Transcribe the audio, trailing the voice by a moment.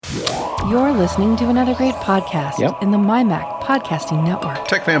You're listening to another great podcast in the MyMac Podcasting Network.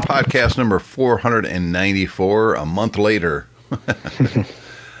 TechFan podcast number 494, a month later.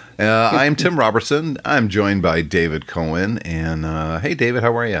 I'm Tim Robertson. I'm joined by David Cohen. And hey, David,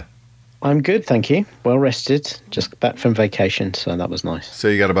 how are you? I'm good, thank you. Well rested. Just back from vacation, so that was nice. So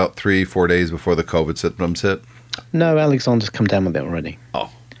you got about 3-4 days before the COVID symptoms hit? No, Alexander's come down with it already. Oh,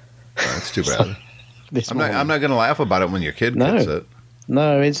 that's too bad. So, I'm not going to laugh about it when your kid gets it.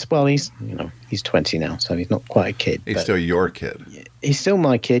 No, he's 20 now, so he's not quite a kid. He's still your kid. He's still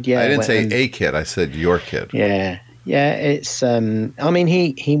my kid, yeah. I didn't say a kid, I said your kid. Yeah, it's,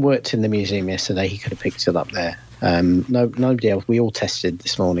 he worked in the museum yesterday. He could have picked it up there. Nobody else, we all tested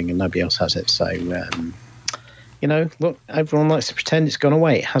this morning and nobody else has it. So, look, everyone likes to pretend it's gone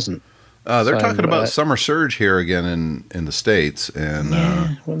away. It hasn't. They're talking about summer surge here again in the States, and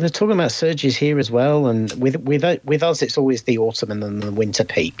well, they're talking about surges here as well. And with us, it's always the autumn and then the winter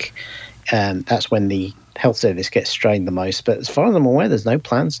peak. That's when the health service gets strained the most. But as far as I'm aware, there's no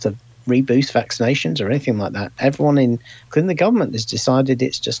plans to reboost vaccinations or anything like that. Everyone, including the government, has decided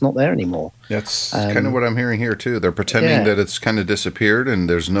it's just not there anymore. That's kind of what I'm hearing here too. They're pretending that it's kind of disappeared, and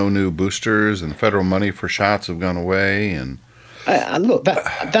there's no new boosters, and federal money for shots have gone away, and. Look,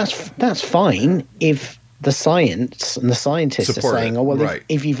 that's fine if the science and the scientists are saying,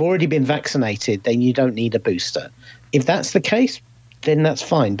 if you've already been vaccinated, then you don't need a booster. If that's the case, then that's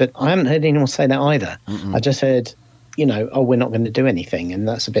fine. But I haven't heard anyone say that either. I just heard, we're not going to do anything. And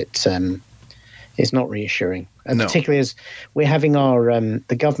that's a bit, it's not reassuring. And particularly as we're having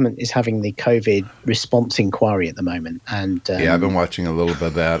the government is having the COVID response inquiry at the moment. And I've been watching a little bit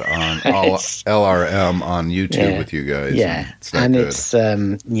of that on LRM on YouTube with you guys. Yeah, it's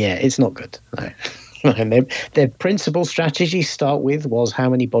not good. No. And their principal strategy to start with was how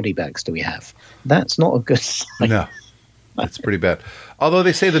many body bags do we have? That's not a good sign. No, that's pretty bad. Although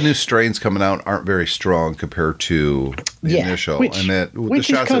they say the new strains coming out aren't very strong compared to the initial. And that the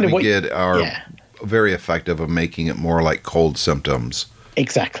shots that we get are... very effective of making it more like cold symptoms.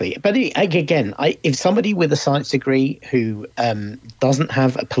 Exactly. But again, if somebody with a science degree who doesn't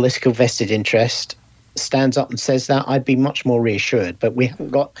have a political vested interest stands up and says that, I'd be much more reassured. But we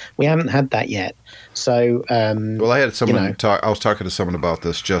haven't had that yet. So, I had someone I was talking to someone about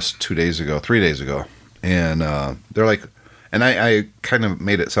this just 3 days ago, and they're like, and I kind of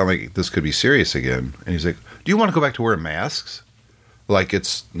made it sound like this could be serious again. And he's like, "Do you want to go back to wearing masks? Like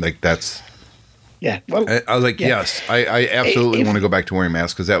it's like that's." Yeah, well, I was like, yes, I absolutely want to go back to wearing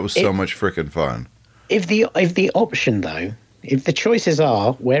masks because that was so much freaking fun. If the option, though, if the choices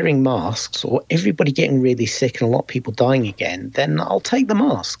are wearing masks or everybody getting really sick and a lot of people dying again, then I'll take the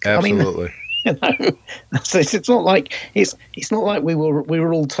mask. Absolutely. It's not like we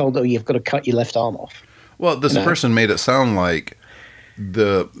were all told, oh, you've got to cut your left arm off. Well, this person made it sound like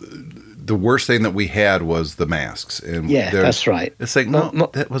the worst thing that we had was the masks. And that's right. It's like,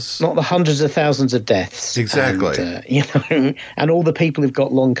 that was not the hundreds of thousands of deaths. Exactly. And, and all the people who've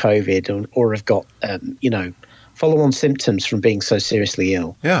got long COVID or have got, follow-on symptoms from being so seriously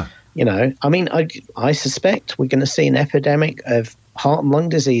ill. Yeah. I suspect we're going to see an epidemic of heart and lung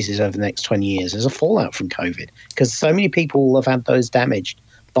diseases over the next 20 years as a fallout from COVID because so many people will have had those damaged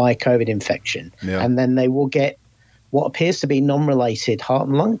by COVID infection. Yeah. And then they will get what appears to be non-related heart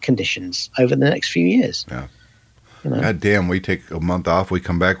and lung conditions over the next few years. Yeah. God damn, we take a month off, we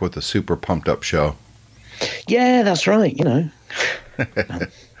come back with a super pumped up show. Yeah, that's right, You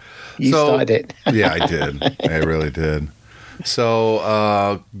started it. Yeah, I did. I really did.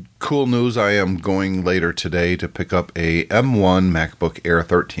 So, cool news, I am going later today to pick up a M1 MacBook Air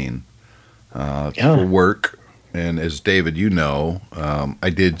 13 for work. And as David, I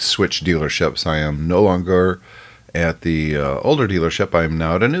did switch dealerships. I am no longer at the older dealership. I'm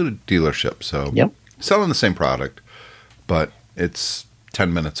now at a new dealership. So selling the same product, but it's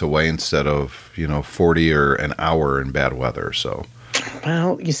 10 minutes away instead of, 40 or an hour in bad weather. So,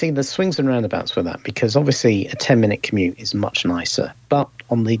 well, you see, the swings and roundabouts with that, because obviously a 10-minute commute is much nicer. But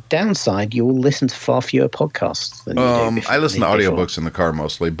on the downside, you will listen to far fewer podcasts than you do. I listen to audiobooks in the car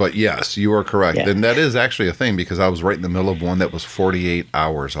mostly, but yes, you are correct. Yeah. And that is actually a thing because I was right in the middle of one that was 48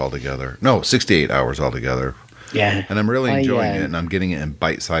 hours altogether. No, 68 hours altogether. Yeah. And I'm really enjoying it, and I'm getting it in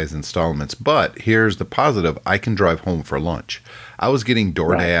bite-sized installments. But here's the positive. I can drive home for lunch. I was getting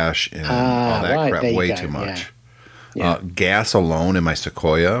DoorDash and all that crap way too much. Yeah. Gas alone in my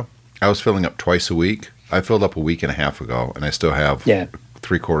Sequoia, I was filling up twice a week. I filled up a week and a half ago, and I still have a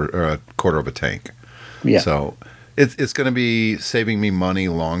quarter of a tank. Yeah. So it's going to be saving me money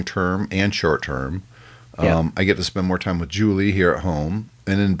long-term and short-term. I get to spend more time with Julie here at home.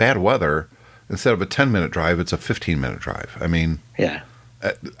 And in bad weather, instead of a 10-minute drive, it's a 15-minute drive. I mean,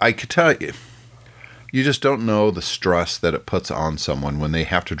 I could tell you, you just don't know the stress that it puts on someone when they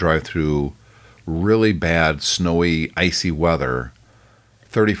have to drive through really bad, snowy, icy weather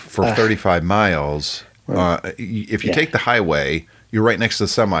 35 miles. If you take the highway, you're right next to the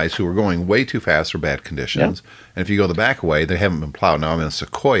semis who are going way too fast for bad conditions. Yep. And if you go the back way, they haven't been plowed. Now I'm in a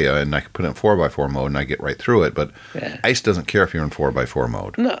Sequoia, and I can put it in 4x4 mode, and I get right through it. But ice doesn't care if you're in 4x4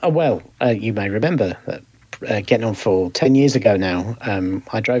 mode. No, well, you may remember that getting on for 10 years ago now,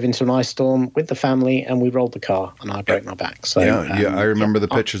 I drove into an ice storm with the family, and we rolled the car, and I broke my back. So I remember the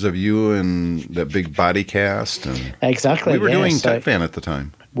pictures of you and that big body cast. And exactly. We were doing TechFan at the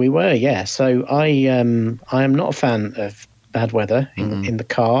time. We were, yeah. So I am not a fan of bad weather in the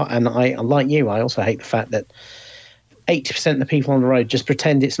car, and I, like you, I also hate the fact that 80% of the people on the road just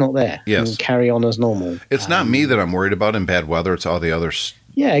pretend it's not there and carry on as normal. It's not me that I'm worried about in bad weather, it's all the others.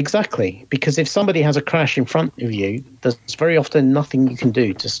 Yeah, exactly. Because if somebody has a crash in front of you, there's very often nothing you can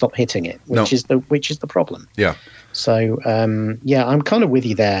do to stop hitting it, which is the problem. Yeah. So I'm kind of with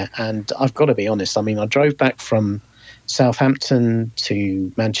you there, and I've got to be honest. I mean, I drove back from Southampton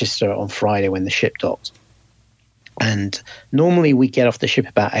to Manchester on Friday when the ship docked. And normally we get off the ship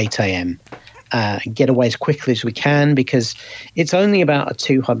about 8 a.m. And get away as quickly as we can because it's only about a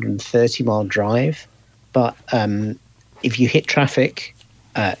 230-mile drive. But if you hit traffic,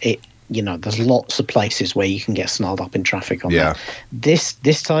 there's lots of places where you can get snarled up in traffic on that.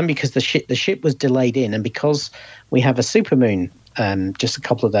 This time, because the ship was delayed in, and because we have a supermoon just a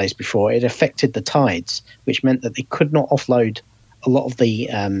couple of days before, it affected the tides, which meant that they could not offload a lot of the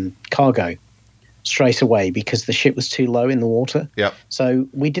cargo straight away because the ship was too low in the water. Yep. So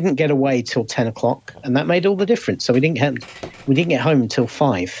we didn't get away till 10 o'clock, and that made all the difference. So we didn't get home until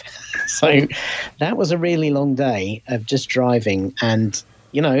 5. So that was a really long day of just driving. And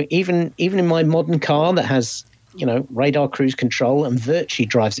even in my modern car that has radar cruise control and virtually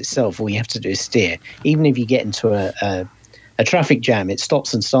drives itself, all you have to do is steer. Even if you get into a traffic jam, it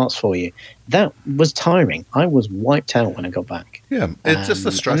stops and starts for you. That was tiring. I was wiped out when I got back. Yeah, it's just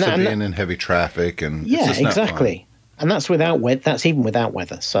the stress of being in heavy traffic, and it's just not exactly. fun. And that's that's even without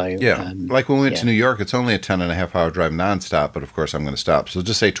weather. So like when we went to New York, it's only a 10.5-hour drive nonstop, but of course I'm going to stop. So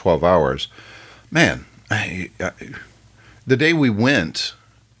just say 12 hours. Man, the day we went,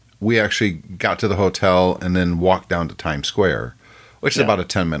 we actually got to the hotel and then walked down to Times Square, which is about a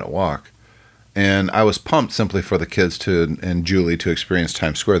 10-minute walk. And I was pumped simply for the kids and Julie to experience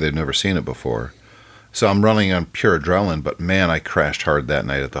Times Square. They'd never seen it before. So I'm running on pure adrenaline, but man, I crashed hard that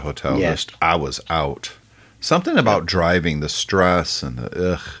night at the hotel. Yeah. I was out. Something about driving, the stress and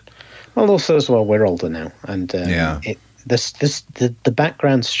the ugh. Well, also as well, we're older now. And the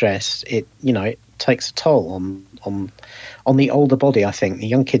background stress, it takes a toll on the older body, I think. The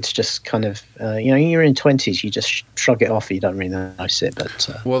young kids just kind of, you're in 20s, you just shrug it off. You don't really notice it. But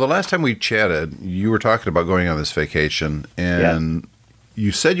well, the last time we chatted, you were talking about going on this vacation, and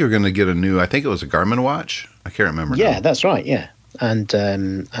you said you were going to get I think it was a Garmin watch. I can't remember. Yeah, now. That's right. Yeah. And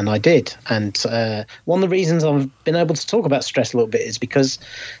I did. And one of the reasons I've been able to talk about stress a little bit is because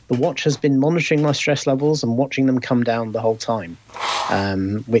the watch has been monitoring my stress levels and watching them come down the whole time,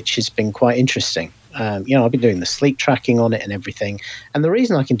 which has been quite interesting. I've been doing the sleep tracking on it and everything. And the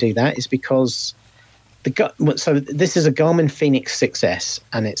reason I can do that is because so this is a Garmin Fenix 6S,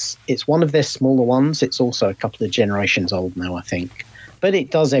 and it's one of their smaller ones. It's also a couple of generations old now, I think. But it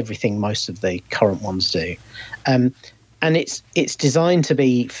does everything most of the current ones do. And it's designed to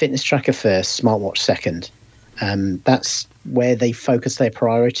be fitness tracker first, smartwatch second. That's where they focus their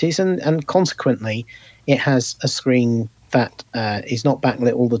priorities, and consequently, it has a screen that is not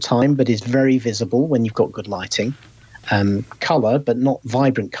backlit all the time, but is very visible when you've got good lighting. Color, but not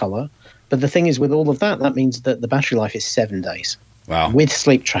vibrant color. But the thing is, with all of that, that means that the battery life is 7 days. Wow. With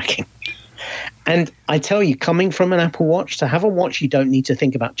sleep tracking. And I tell you, coming from an Apple Watch, to have a watch you don't need to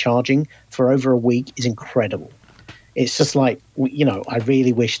think about charging for over a week is incredible. It's just like, I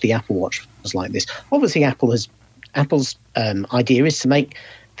really wish the Apple Watch was like this. Obviously, Apple's idea is to make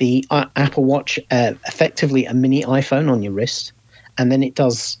the Apple Watch effectively a mini iPhone on your wrist. And then it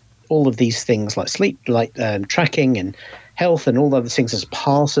does all of these things like sleep, like tracking and health and all other things as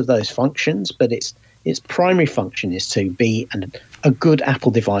part of those functions. But its primary function is to be a good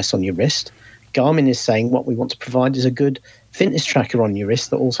Apple device on your wrist. Garmin is saying what we want to provide is a good fitness tracker on your wrist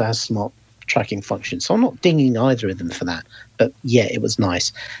that also has smart tracking functions. So I'm not dinging either of them for that. But yeah, it was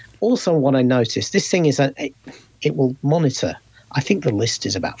nice. Also, what I noticed, this thing is that it will monitor, I think the list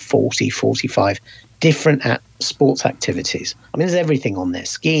is about 40, 45 different sports activities. I mean, there's everything on there.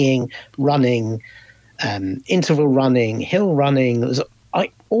 Skiing, running, interval running, hill running. There's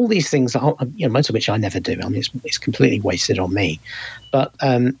all these things are, most of which I never do. I mean, it's completely wasted on me. But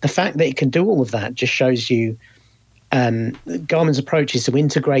the fact that it can do all of that just shows you Garmin's approach is to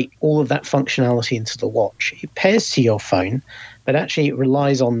integrate all of that functionality into the watch. It pairs to your phone, but actually it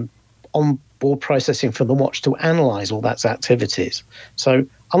relies on onboard processing from the watch to analyze all that activities. So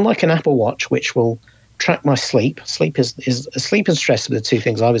unlike an Apple Watch, which will track my sleep and stress are the two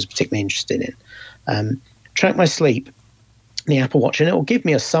things I was particularly interested in. Track my sleep, the Apple Watch, and it will give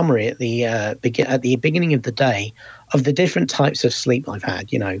me a summary at the beginning of the day of the different types of sleep I've had.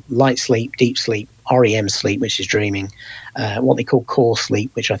 Light sleep, deep sleep, REM sleep, which is dreaming, what they call core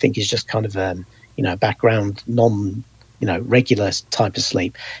sleep, which I think is just kind of background regular type of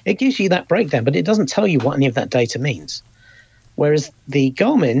sleep. It gives you that breakdown, but it doesn't tell you what any of that data means. Whereas the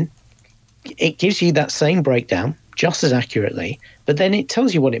Garmin, it gives you that same breakdown just as accurately, but then it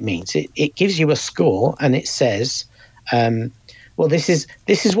tells you what it means. It gives you a score, and it says, well, this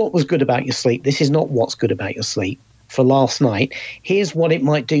is what was good about your sleep. This is not what's good about your sleep for last night. Here's what it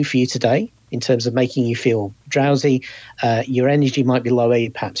might do for you today in terms of making you feel drowsy. Your energy might be lower.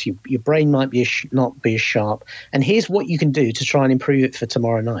 Perhaps your brain might be not be as sharp. And here's what you can do to try and improve it for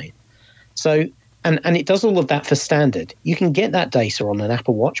tomorrow night. So, and it does all of that for standard. You can get that data on an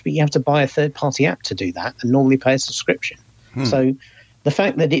Apple Watch, but you have to buy a third-party app to do that and normally pay a subscription. So the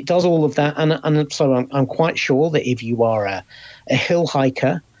fact that it does all of that, and so I'm quite sure that if you are a hill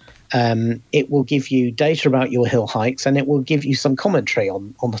hiker, it will give you data about your hill hikes, and it will give you some commentary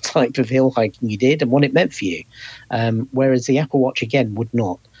on the type of hill hiking you did and what it meant for you. Whereas the Apple Watch, again, would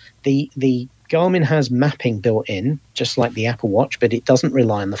not. The Garmin has mapping built in, just like the Apple Watch, but it doesn't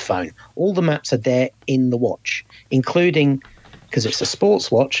rely on the phone. All the maps are there in the watch, including, because it's a sports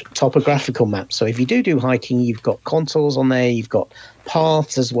watch, topographical maps. So if you do hiking, you've got contours on there, you've got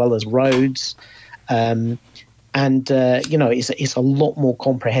paths as well as roads. It's a lot more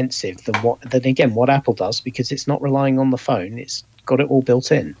comprehensive than what Apple does, because it's not relying on the phone. It's got it all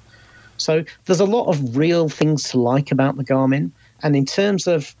built in. So there's a lot of real things to like about the Garmin. And in terms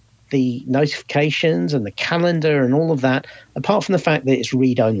of the notifications and the calendar and all of that, apart from the fact that it's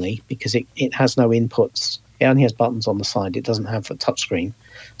read-only, because it has no inputs, it only has buttons on the side, it doesn't have a touchscreen.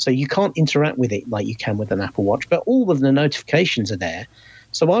 So you can't interact with it like you can with an Apple Watch, but all of the notifications are there.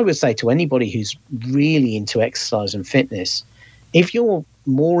 So I would say to anybody who's really into exercise and fitness, if you're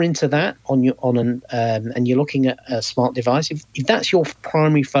more into that and you're looking at a smart device, if that's your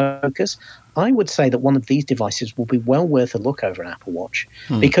primary focus, I would say that one of these devices will be well worth a look over an Apple Watch,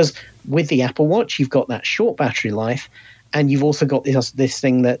 because with the Apple Watch, you've got that short battery life, and you've also got this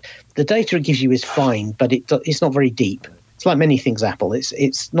thing that the data it gives you is fine, but it's not very deep. It's like many things Apple.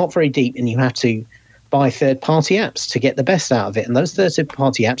 It's not very deep, and you have to buy third-party apps to get the best out of it, and those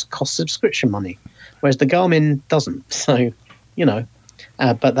third-party apps cost subscription money, whereas the Garmin doesn't. So,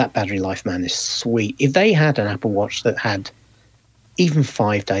 but that battery life, man, is sweet. If they had an Apple Watch that had even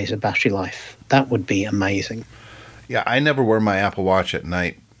 5 days of battery life, that would be amazing. Yeah, I never wear my Apple Watch at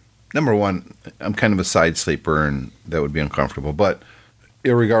night. Number one, I'm kind of a side sleeper, and that would be uncomfortable. But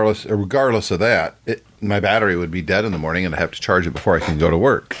regardless of that, my battery would be dead in the morning, and I'd have to charge it before I can go to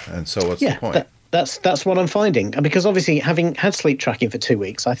work. And so what's the point? That's what I'm finding. Because obviously, having had sleep tracking for 2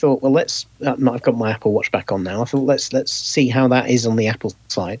 weeks, I thought, well, I've got my Apple Watch back on now. I thought, let's see how that is on the Apple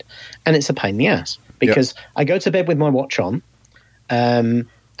side. And it's a pain in the ass, because I go to bed with my watch on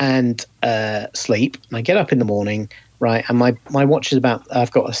and sleep, and I get up in the morning, right, and my watch is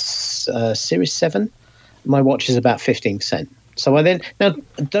I've got a Series 7. My watch is about 15%. So now,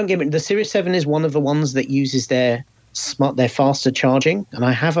 don't get me, the Series 7 is one of the ones that uses their faster charging, and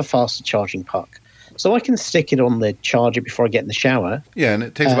I have a faster charging puck. So I can stick it on the charger before I get in the shower. Yeah, and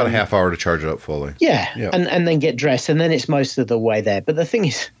it takes about a half hour to charge it up fully. Yeah, and then get dressed, and then it's most of the way there. But the thing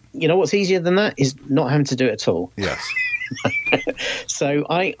is, what's easier than that is not having to do it at all. Yes. So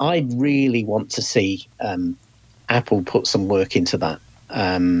I really want to see Apple put some work into that.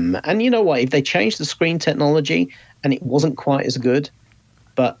 And you know what? If they changed the screen technology and it wasn't quite as good,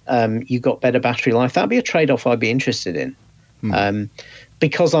 but you got better battery life, that'd be a trade-off I'd be interested in.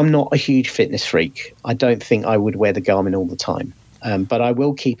 Because I'm not a huge fitness freak, I don't think I would wear the Garmin all the time. But I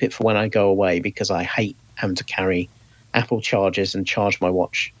will keep it for when I go away, because I hate having to carry Apple chargers and charge my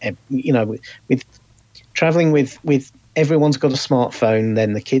watch. With traveling with everyone's got a smartphone,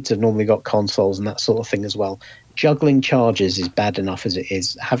 then the kids have normally got consoles and that sort of thing as well. Juggling chargers is bad enough as it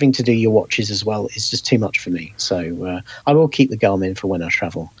is. Having to do your watches as well is just too much for me. So I will keep the Garmin for when I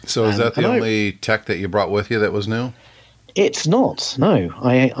travel. So is that the only tech that you brought with you that was new? It's not. No,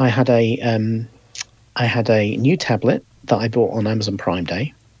 I had a new tablet that I bought on Amazon Prime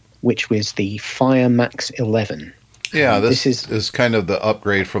Day, which was the Fire Max 11. Yeah, this is kind of the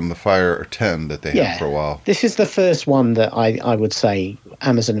upgrade from the Fire 10 that they had for a while. This is the first one that I would say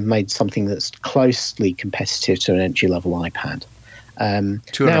Amazon have made something that's closely competitive to an entry-level iPad.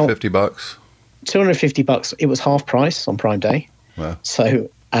 $250. $250. It was half price on Prime Day. Wow. So,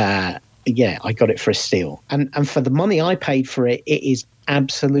 I got it for a steal. And for the money I paid for it, it is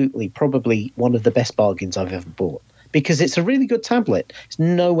absolutely probably one of the best bargains I've ever bought. Because it's a really good tablet. It's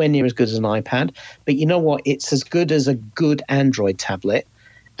nowhere near as good as an iPad. But you know what? It's as good as a good Android tablet.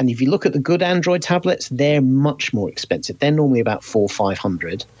 And if you look at the good Android tablets, they're much more expensive. They're normally about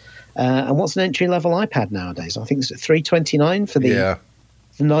 $400-500. And what's an entry-level iPad nowadays? I think it's $329 for the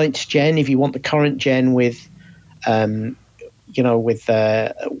 9th gen. If you want the current gen with, with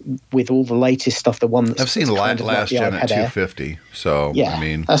all the latest stuff, the one that's I've seen last gen at $250. So yeah, I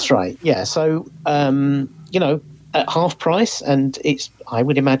mean, that's right. Yeah, so at half price, and I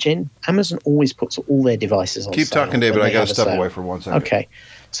would imagine Amazon always puts all their devices on sale. Keep talking, David. I got to step away for 1 second. Okay.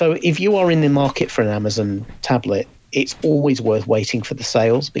 So if you are in the market for an Amazon tablet, it's always worth waiting for the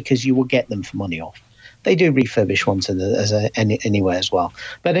sales because you will get them for money off. They do refurbish ones anywhere as well.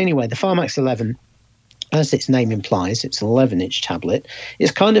 But anyway, the Fire Max 11, as its name implies, it's an 11-inch tablet.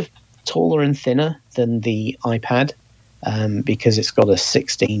 It's kind of taller and thinner than the iPad. Because it's got a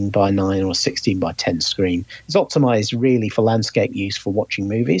 16 by 9 or 16 by 10 screen. It's optimized really for landscape use for watching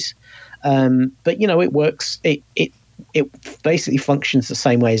movies. But, it works. It basically functions the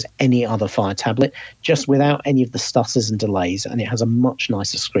same way as any other Fire tablet, just without any of the stutters and delays. And it has a much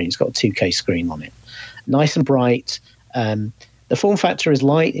nicer screen. It's got a 2K screen on it. Nice and bright. The form factor is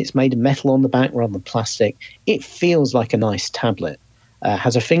light. It's made of metal on the back rather than plastic. It feels like a nice tablet.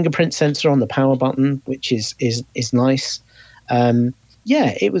 Has a fingerprint sensor on the power button, which is nice.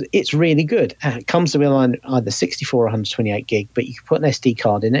 It's really good. It comes with either 64 or 128 gig, but you can put an SD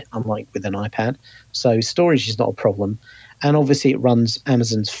card in it, unlike with an iPad. So storage is not a problem. And obviously it runs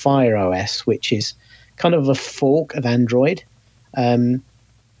Amazon's Fire OS, which is kind of a fork of Android.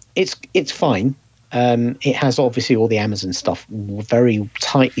 It's fine. It has obviously all the Amazon stuff very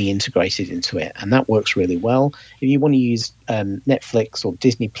tightly integrated into it, and that works really well. If you want to use Netflix or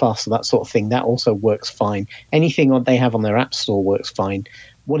Disney Plus or that sort of thing, that also works fine. Anything they have on their App Store works fine.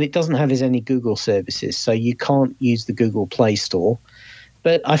 What it doesn't have is any Google services, so you can't use the Google Play Store.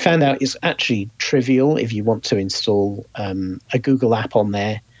 But I found out it's actually trivial if you want to install a Google app on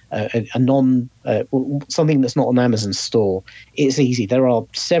there. Something that's not on Amazon store. It's easy. There are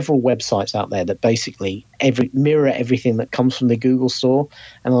several websites out there that basically mirror everything that comes from the Google store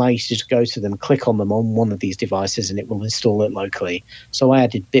and allow you to just go to them, click on them on one of these devices, and it will install it locally. So I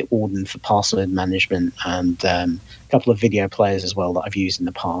added Bitwarden for password management and a couple of video players as well that I've used in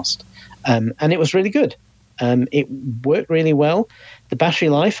the past. And it was really good. It worked really well. The battery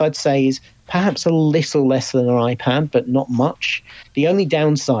life, I'd say, is perhaps a little less than an iPad, but not much. The only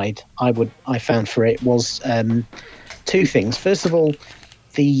downside I found for it was two things. First of all,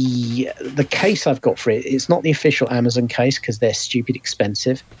 the case I've got for it, it's not the official Amazon case because they're stupid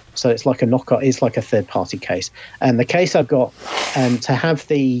expensive. So it's like a knockoff. It's like a third-party case. And the case I've got, to have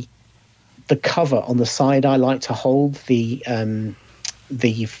the cover on the side, I like to hold the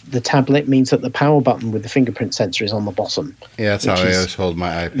tablet means that the power button with the fingerprint sensor is on the bottom. Yeah, that's how I always hold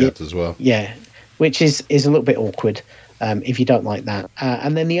my iPads as well. Yeah, which is a little bit awkward if you don't like that.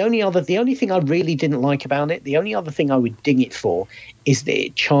 And then the only thing I really didn't like about it, the only other thing I would ding it for is that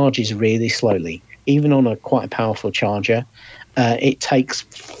it charges really slowly. Even on quite a powerful charger, it takes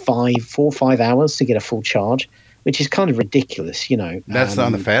 4 or 5 hours to get a full charge, which is kind of ridiculous, That's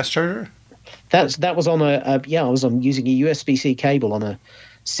on the fast charger? That was on I was using a USB-C cable on a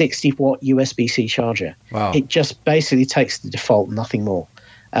 60-watt USB-C charger. Wow. It just basically takes the default, nothing more.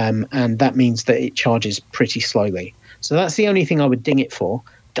 And that means that it charges pretty slowly. So that's the only thing I would ding it for.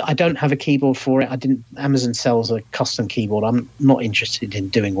 I don't have a keyboard for it. Amazon sells a custom keyboard. I'm not interested in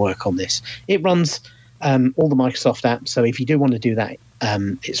doing work on this. It runs all the Microsoft apps, so if you do want to do that,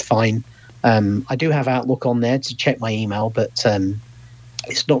 it's fine. I do have Outlook on there to check my email, but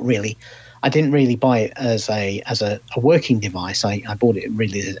it's not really... I didn't really buy it as a working device. I bought it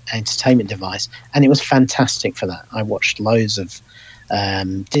really as an entertainment device, and it was fantastic for that. I watched loads of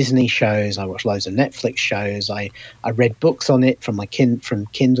Disney shows. I watched loads of Netflix shows. I read books on it from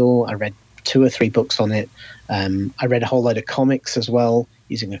Kindle. I read 2 or 3 books on it. I read a whole load of comics as well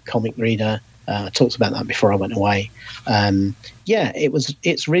using a comic reader. I talked about that before I went away.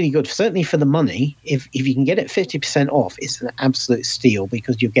 It's really good. Certainly for the money, if you can get it 50% off, it's an absolute steal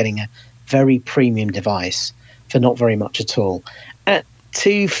because you're getting a very premium device for not very much at all. At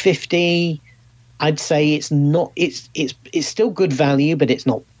 $250, I'd say it's not. It's still good value, but it's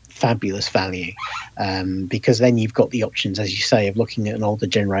not fabulous value, because then you've got the options, as you say, of looking at an older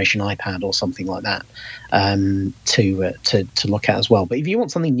generation iPad or something like that to look at as well. But if you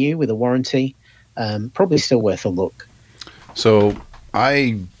want something new with a warranty, probably still worth a look. So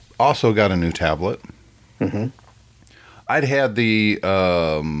I also got a new tablet. Mm-hmm. I'd had the,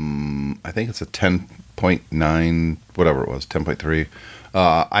 I think it's a 10.9, whatever it was, 10.3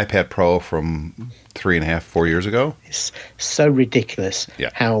 iPad Pro from 4 years ago. It's so ridiculous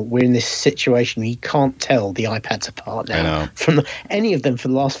how we're in this situation where you can't tell the iPads apart now. I know. From any of them for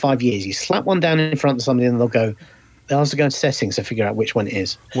the last 5 years. You slap one down in front of somebody and they'll also go to settings to figure out which one it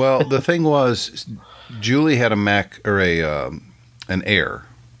is. Well, the thing was, Julie had a Mac or an Air.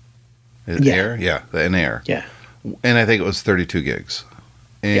 Air? Yeah, an Air. Yeah. And I think it was 32 gigs.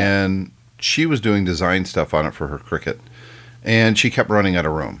 And she was doing design stuff on it for her Cricut. And she kept running out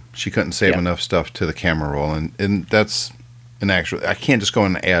of room. She couldn't save enough stuff to the camera roll. And that's I can't just go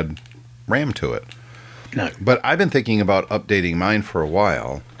and add RAM to it. No. But I've been thinking about updating mine for a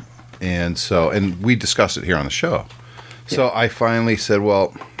while. And we discussed it here on the show. So I finally said,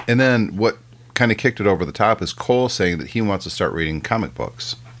 well, and then what kind of kicked it over the top is Cole saying that he wants to start reading comic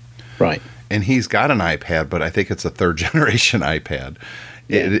books. Right. And he's got an iPad, but I think it's a third generation iPad.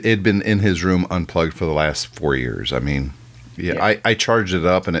 Yeah. It'd been in his room unplugged for the last 4 years. I mean, I charged it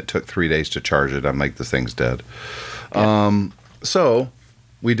up and it took 3 days to charge it. I'm like, this thing's dead. Yeah. So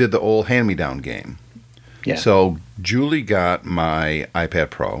we did the old hand-me-down game. Yeah. So Julie got my iPad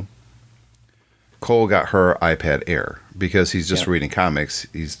Pro. Cole got her iPad Air because he's just reading comics.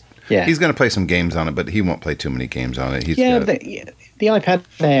 He's going to play some games on it, but he won't play too many games on it. The iPad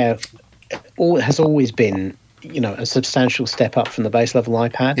Air has always been, a substantial step up from the base level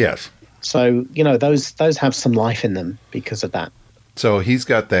iPad. Yes. So, those have some life in them because of that. So he's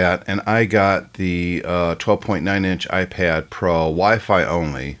got that, and I got the 12.9-inch iPad Pro Wi-Fi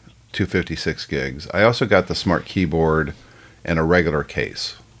only, 256 gigs. I also got the smart keyboard and a regular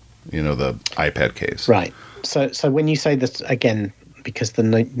case, the iPad case. Right. So when you say this, again, because the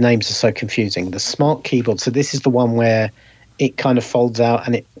names are so confusing, the smart keyboard, so this is the one where it kind of folds out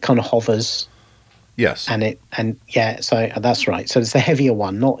and it kind of hovers. Yes. So that's right. So it's the heavier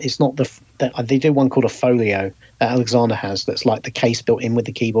one. They do one called a Folio that Alexander has that's like the case built in with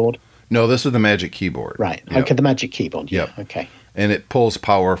the keyboard. No, this is the Magic Keyboard. Right. Yep. Okay, the Magic Keyboard. Yeah. Yep. Okay. And it pulls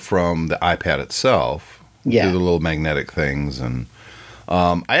power from the iPad itself. Yeah. Through the little magnetic things. And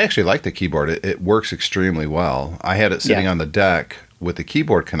I actually like the keyboard. It works extremely well. I had it sitting on the deck with the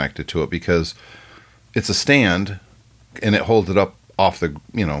keyboard connected to it because it's a stand and it holds it up off the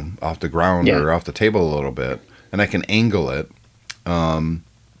ground or off the table a little bit, and I can angle it.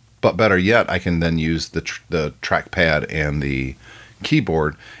 But better yet, I can then use the trackpad and the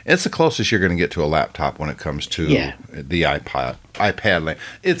keyboard. It's the closest you're going to get to a laptop when it comes to the iPad.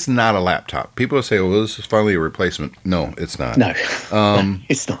 It's not a laptop. People say, "Well, this is finally a replacement." No, it's not. No,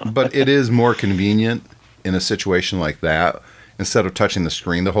 it's not. But it is more convenient in a situation like that instead of touching the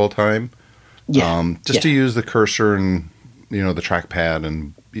screen the whole time. To use the cursor and the trackpad.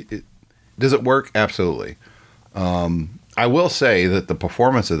 And does it work? Absolutely. I will say that the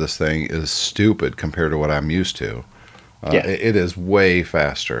performance of this thing is stupid compared to what I'm used to. It is way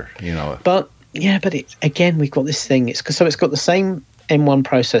faster, But again, we've got this thing. It's got the same M1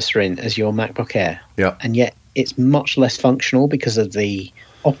 processor in as your MacBook Air. Yeah. And yet it's much less functional because of the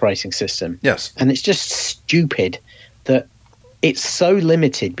operating system. Yes. And it's just stupid that it's so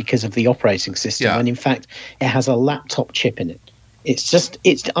limited because of the operating system, when in fact it has a laptop chip in it.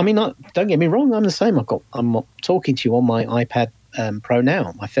 Don't get me wrong, I'm the same. I'm talking to you on my iPad Pro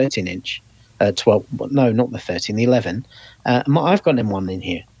now, my 13-inch, 12. No, not the 13, the 11. I've got an M1 in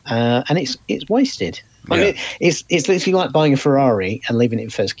here, and it's wasted. I mean, it's literally like buying a Ferrari and leaving it in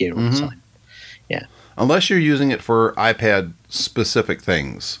first gear all the time. Yeah. Unless you're using it for iPad specific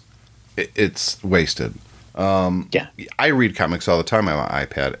things, it's wasted. I read comics all the time on my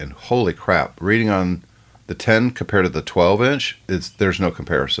iPad, and holy crap, reading on the 10 compared to the 12-inch, there's no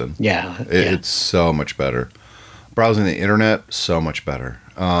comparison. It's so much better. Browsing the internet, so much better.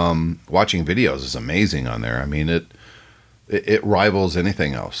 Watching videos is amazing on there. I mean, it rivals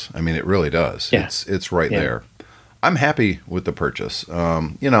anything else. I mean, it really does. It's right there. I'm happy with the purchase.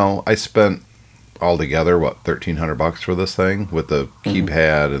 I spent altogether $1,300 for this thing with the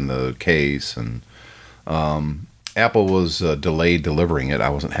keypad and the case, and Apple was delayed delivering it. I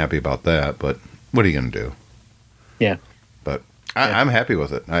wasn't happy about that, but what are you going to do? Yeah. But I'm happy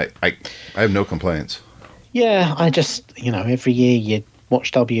with it. I have no complaints. Yeah, I just, every year you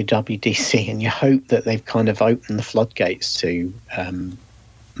watch WWDC and you hope that they've kind of opened the floodgates to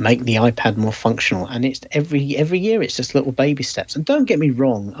make the iPad more functional. And it's every year it's just little baby steps. And don't get me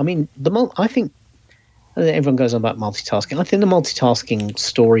wrong, I mean, I think everyone goes on about multitasking. I think the multitasking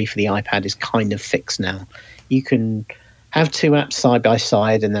story for the iPad is kind of fixed now. You can have two apps side by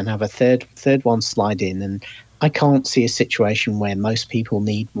side and then have a third one slide in. And I can't see a situation where most people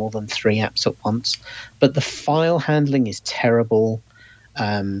need more than 3 apps at once. But the file handling is terrible.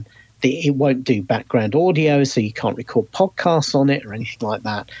 It won't do background audio, so you can't record podcasts on it or anything like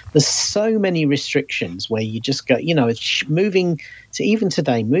that. There's so many restrictions where you just go, it's moving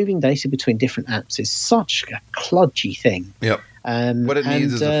data between different apps is such a kludgy thing. Yep. What it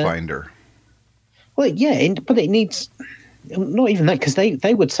needs is a finder. Well, yeah, but it needs not even that, because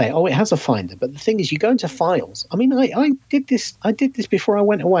they would say, oh, it has a finder. But the thing is, you go into files. I mean, I did this before I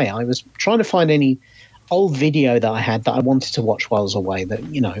went away. I was trying to find any old video that I had that I wanted to watch while I was away,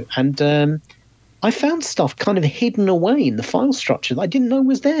 and I found stuff kind of hidden away in the file structure that I didn't know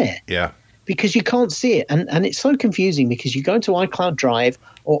was there. Yeah. Because you can't see it. And it's so confusing because you go into iCloud Drive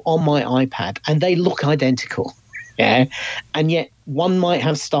or on my iPad and they look identical. Yeah. And yet one might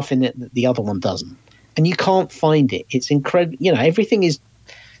have stuff in it that the other one doesn't. And you can't find it. It's incredible. Everything is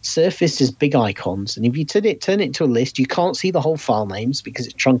surfaced as big icons. And if you turn it into a list, you can't see the whole file names because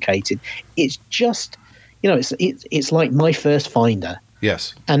it's truncated. It's just... it's like my first finder.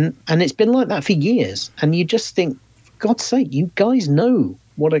 Yes. And it's been like that for years. And you just think, for God's sake, you guys know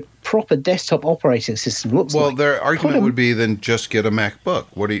what a proper desktop operating system looks like. Well, their argument would be then just get a MacBook.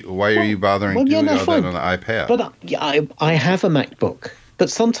 Why are you bothering doing all that on an iPad? But I have a MacBook. But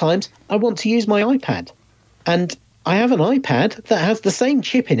sometimes I want to use my iPad. And I have an iPad that has the same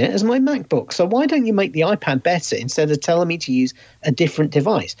chip in it as my MacBook. So why don't you make the iPad better instead of telling me to use a different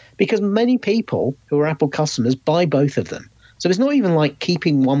device? Because many people who are Apple customers buy both of them. So it's not even like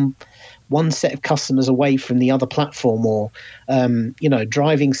keeping one set of customers away from the other platform or,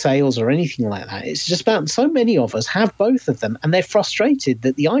 driving sales or anything like that. It's just about so many of us have both of them and they're frustrated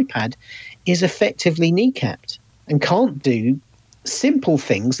that the iPad is effectively kneecapped and can't do simple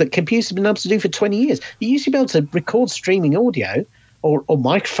things that computers have been able to do for 20 years. You used to be able to record streaming audio or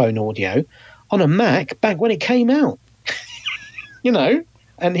microphone audio on a Mac back when it came out.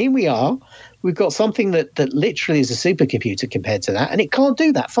 And here we are. We've got something that literally is a supercomputer compared to that, and it can't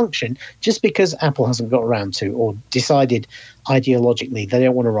do that function just because Apple hasn't got around to or decided ideologically they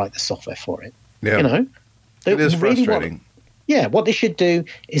don't want to write the software for it. Yeah. It is frustrating. What they should do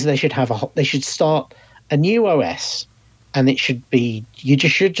is they should start a new OS. And you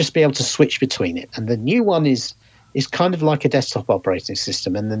should just be able to switch between it. And the new one is kind of like a desktop operating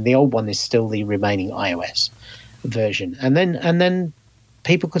system, and then the old one is still the remaining iOS version. And then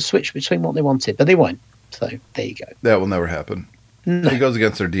people could switch between what they wanted, but they won't. So there you go. That will never happen. No. It goes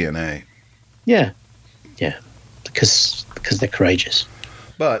against their DNA. Yeah, because they're courageous.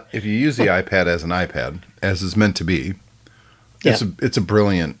 But if you use the iPad as an iPad, as is meant to be, it's a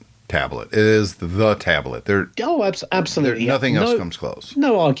brilliant tablet. It is the tablet. Absolutely. Nothing else comes close.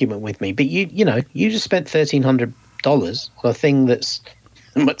 No argument with me. But you just spent $1,300 on a thing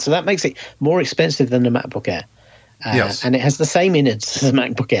so that makes it more expensive than the MacBook Air. Yes. And it has the same innards as the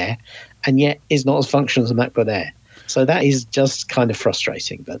MacBook Air, and yet is not as functional as the MacBook Air. So that is just kind of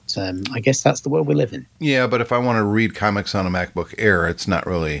frustrating. But I guess that's the world we live in. Yeah, but if I want to read comics on a MacBook Air, it's not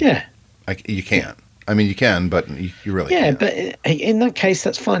really. Yeah. You can't. I mean, you can, but you really can't. Yeah, but in that case,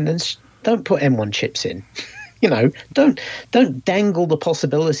 that's fine. Then don't put M1 chips in. Don't dangle the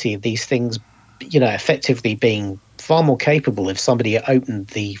possibility of these things, effectively being far more capable if somebody opened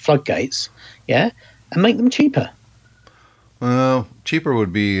the floodgates, and make them cheaper. Well, cheaper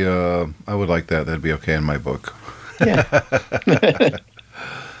would be, I would like that. That'd be okay in my book. Yeah.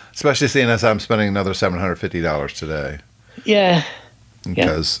 Especially seeing as I'm spending another $750 today. Yeah.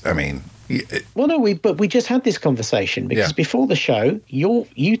 Because, I mean... we just had this conversation because before the show,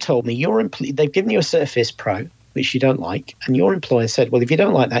 you told me they've given you a Surface Pro, which you don't like, and your employer said, well, if you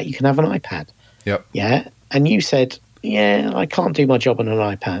don't like that, you can have an iPad. Yep. Yeah. And you said, I can't do my job on an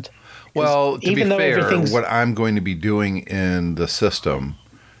iPad. Well, to be fair, what I'm going to be doing in the system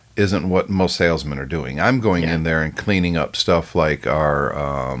isn't what most salesmen are doing. I'm going in there and cleaning up stuff like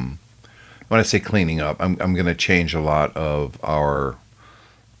our, when I say cleaning up, I'm going to change a lot of our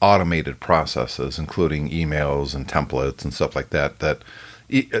automated processes, including emails and templates and stuff like that, that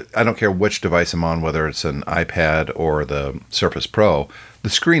I don't care which device I'm on, whether it's an iPad or the Surface Pro, the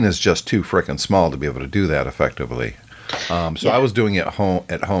screen is just too frickin' small to be able to do that effectively. I was doing it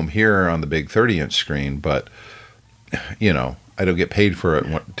at home here on the big 30-inch screen, but, I don't get paid for it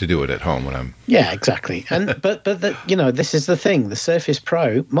to do it at home when I'm. Yeah, exactly. And but this is the thing. The Surface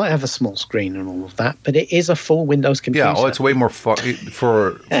Pro might have a small screen and all of that, but it is a full Windows computer. Yeah, it's way more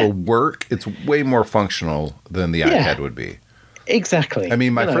for work. It's way more functional than the iPad would be. Exactly. I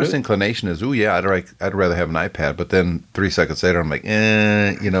mean, my first inclination is, I'd rather have an iPad. But then 3 seconds later, I'm like,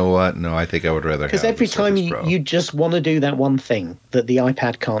 you know what? No, I think I would rather have because every time you just want to do that one thing that the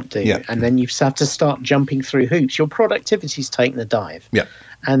iPad can't do, and then you have to start jumping through hoops, your productivity's taken a dive. Yeah,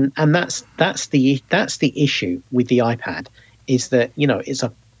 and that's the issue with the iPad is that it's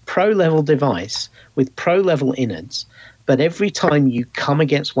a pro level device with pro level innards. But every time you come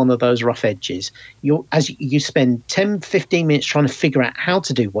against one of those rough edges, you spend 10, 15 minutes trying to figure out how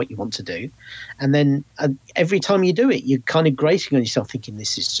to do what you want to do. And then every time you do it, you're kind of grating on yourself thinking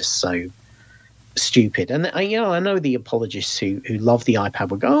this is just so stupid. And I know the apologists who love the iPad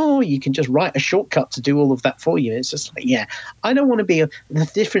will go, oh, you can just write a shortcut to do all of that for you. And it's just like, I don't want to be the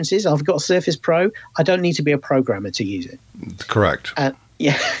difference is I've got a Surface Pro. I don't need to be a programmer to use it. Correct. And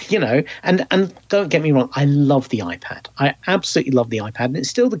don't get me wrong, I love the iPad. I absolutely love the iPad, and it's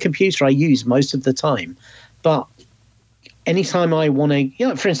still the computer I use most of the time. But anytime I want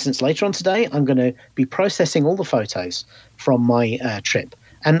to, for instance, later on today, I'm going to be processing all the photos from my trip.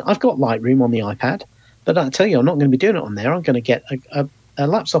 And I've got Lightroom on the iPad, but I tell you, I'm not going to be doing it on there. I'm going to get a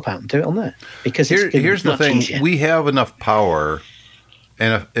laptop out and do it on there. Because here's the thing. Easier. We have enough power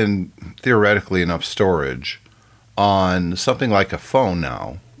and theoretically enough storage on something like a phone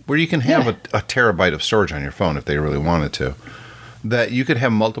now, where you can have a terabyte of storage on your phone if they really wanted to, that you could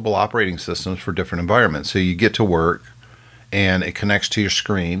have multiple operating systems for different environments. So you get to work and it connects to your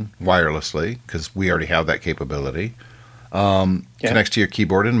screen wirelessly, because we already have that capability. Connects to your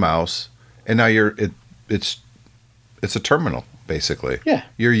keyboard and mouse, and now it's a terminal basically. Yeah,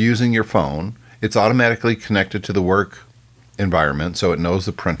 you're using your phone. It's automatically connected to the work environment, so it knows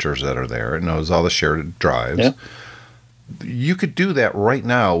the printers that are there. It knows all the shared drives. Yeah. You could do that right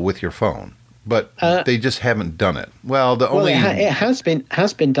now with your phone, but they just haven't done it. Well, it has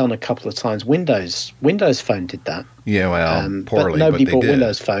been done a couple of times. Windows Phone did that. Yeah, poorly. But nobody bought did.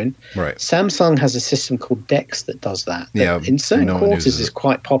 Windows Phone. Right. Samsung has a system called Dex that does that. In certain quarters is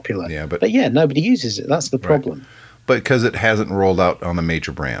quite popular. Yeah, but nobody uses it. That's the problem. Right. But because it hasn't rolled out on the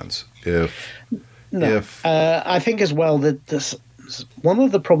major brands. I think as well that one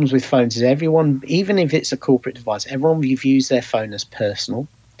of the problems with phones is everyone, even if it's a corporate device, everyone views their phone as personal.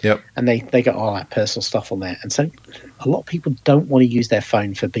 Yep. And they got all that personal stuff on there. And so a lot of people don't want to use their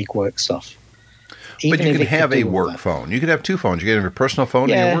phone for big work stuff. But you can have a work phone. You could have two phones. You can have your personal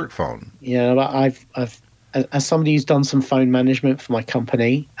phone and your work phone. Yeah, I've as somebody who's done some phone management for my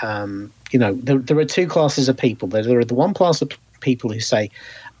company, there are two classes of people. There are the one class of people who say,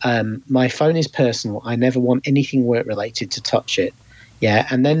 my phone is personal. I never want anything work related to touch it. Yeah,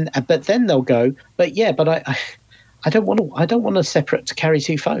 but then they'll go, but I don't want to separate to carry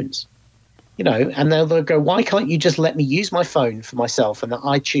two phones. And they'll go, why can't you just let me use my phone for myself and that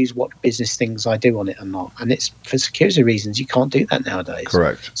I choose what business things I do on it and not? And it's for security reasons. You can't do that nowadays.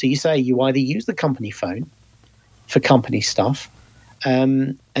 Correct. So you say you either use the company phone for company stuff,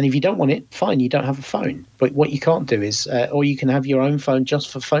 and if you don't want it, fine, you don't have a phone. But what you can't do is, or you can have your own phone just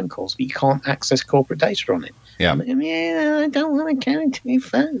for phone calls, but you can't access corporate data on it. Yeah. I don't want to carry two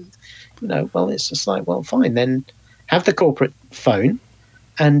phones. Well, it's just like, well, fine, then have the corporate phone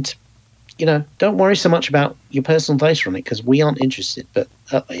and, don't worry so much about your personal data on it because we aren't interested. But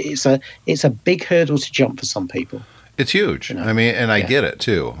it's a big hurdle to jump for some people. It's huge. I mean, and I get it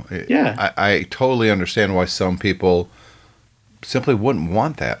too. Yeah. I totally understand why some people simply wouldn't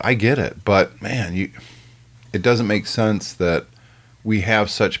want that. I get it. But, man, it doesn't make sense that we have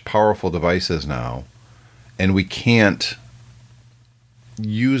such powerful devices now and we can't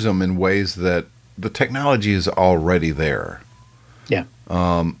use them in ways that the technology is already there. Yeah.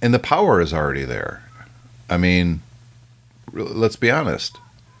 And the power is already there. I mean, let's be honest.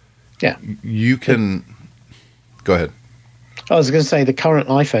 Yeah. You can... Go ahead. I was going to say the current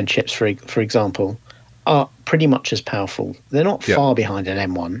iPhone chips, for example, are pretty much as powerful. They're not far behind an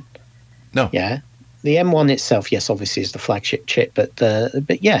M1. No. Yeah. The M1 itself, yes, obviously is the flagship chip, but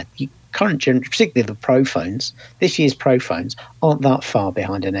current generation, particularly the Pro phones, this year's Pro phones aren't that far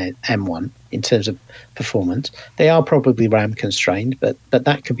behind an M1 in terms of performance. They are probably RAM constrained, but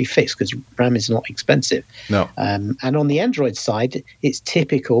that can be fixed because RAM is not expensive. No. And on the Android side, it's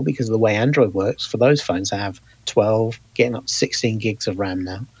typical because of the way Android works for those phones. They have 12, getting up to 16 gigs of RAM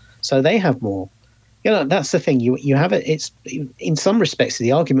now. So they have more. That's the thing. You have it. It's in some respects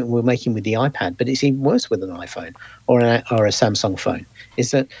the argument we're making with the iPad, but it's even worse with an iPhone or a Samsung phone.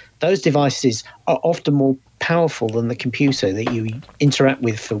 Is that those devices are often more powerful than the computer that you interact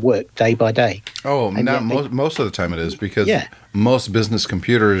with for work day by day. Oh, most of the time it is, because most business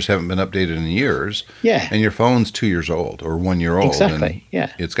computers haven't been updated in years. Yeah. And your phone's 2 years old or 1 year old. Exactly,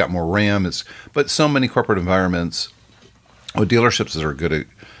 and it's got more RAM. But so many corporate environments, dealerships are good at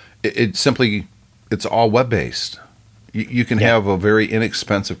it's all web-based. You can have a very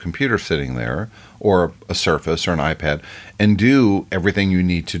inexpensive computer sitting there, or a Surface or an iPad, and do everything you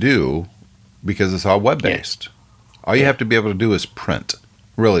need to do because it's all web-based. All you have to be able to do is print.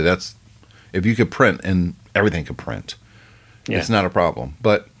 Really, if you could print and everything could print, it's not a problem.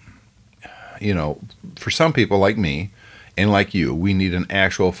 But, for some people like me and like you, we need an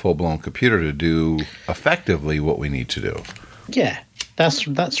actual full-blown computer to do effectively what we need to do. Yeah.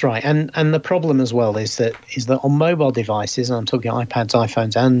 That's right, and the problem as well is that on mobile devices, and I'm talking iPads,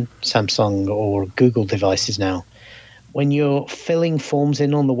 iPhones, and Samsung or Google devices now, when you're filling forms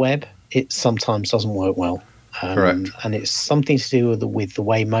in on the web, it sometimes doesn't work well. Correct, and it's something to do with the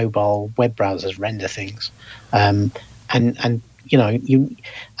way mobile web browsers render things, and you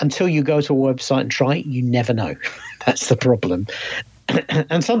until you go to a website and try it, you never know. That's the problem.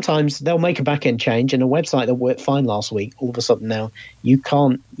 And sometimes they'll make a back-end change, and a website that worked fine last week, all of a sudden now you click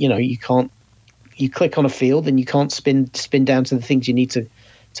on a field and you can't spin down to the things you need to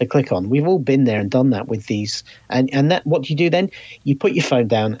click on. We've all been there and done that with these. And that, what do you do then? You put your phone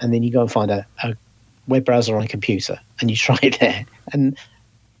down and then you go and find a web browser on a computer and you try it there. And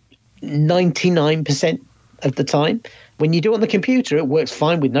 99% of the time, when you do it on the computer, it works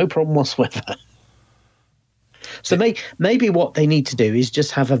fine with no problem whatsoever. So maybe what they need to do is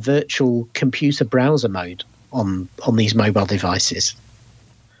just have a virtual computer browser mode on these mobile devices.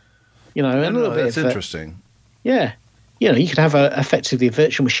 That's interesting. Yeah. You could have effectively a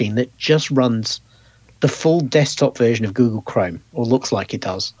virtual machine that just runs the full desktop version of Google Chrome, or looks like it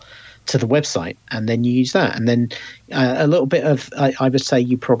does, to the website, and then you use that. And then a little bit of, I would say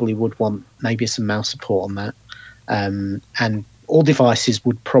you probably would want maybe some mouse support on that. And all devices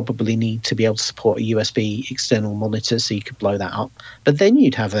would probably need to be able to support a USB external monitor, so you could blow that up. But then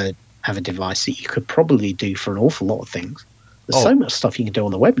you'd have a device that you could probably do for an awful lot of things. There's so much stuff you can do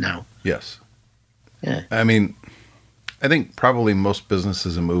on the web now. Yes. Yeah. I mean, I think probably most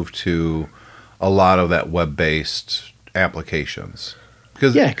businesses have moved to a lot of that web-based applications.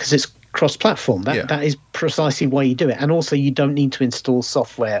 Because it's cross-platform. That is precisely why you do it. And also you don't need to install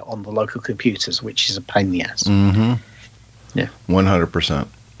software on the local computers, which is a pain in the ass. Mm-hmm. Yeah, 100%.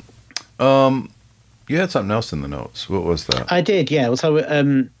 You had something else in the notes. What was that? I did, yeah. So,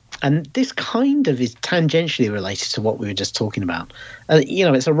 and this kind of is tangentially related to what we were just talking about.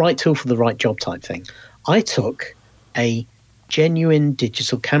 It's a right tool for the right job type thing. I took a genuine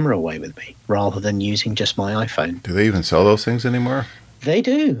digital camera away with me rather than using just my iPhone. Do they even sell those things anymore? They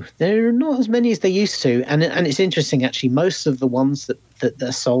do. There are not as many as they used to, and it's interesting actually. Most of the ones that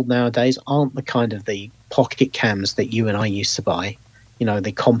are sold nowadays aren't the kind of the pocket cams that you and I used to buy.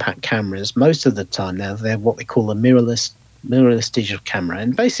 The compact cameras. Most of the time now they're what they call a mirrorless digital camera,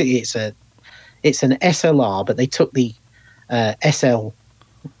 and basically it's an SLR, but they took the SLR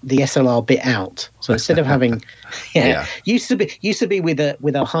bit out. So instead of having, used to be with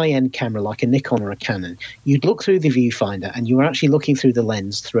a high end camera like a Nikon or a Canon, you'd look through the viewfinder and you were actually looking through the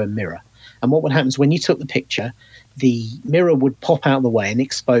lens through a mirror. And what would happen is when you took the picture, the mirror would pop out of the way and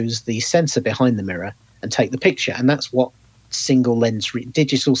expose the sensor behind the mirror and take the picture. And that's what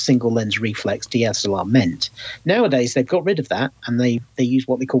digital single lens reflex DSLR meant. Nowadays they've got rid of that and they use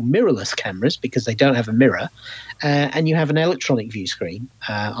what they call mirrorless cameras because they don't have a mirror, and you have an electronic view screen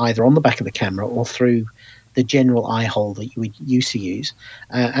either on the back of the camera or through the general eye hole that you would used to use,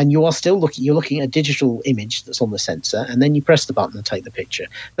 and you are still looking at a digital image that's on the sensor, and then you press the button and take the picture.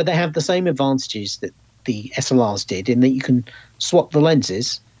 But they have the same advantages that the SLRs did in that you can swap the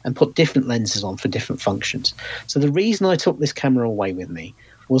lenses and put different lenses on for different functions. So the reason I took this camera away with me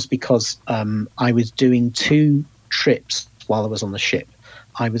was because I was doing 2 trips while I was on the ship.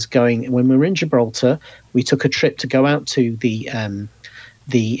 I was going, when we were in Gibraltar, we took a trip to go out to the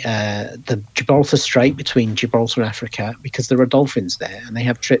Gibraltar Strait between Gibraltar and Africa, because there are dolphins there, and they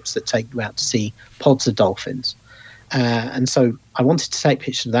have trips that take you out to see pods of dolphins. And so I wanted to take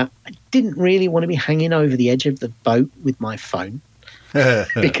pictures of that. I didn't really want to be hanging over the edge of the boat with my phone.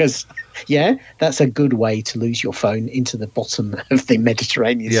 Because that's a good way to lose your phone into the bottom of the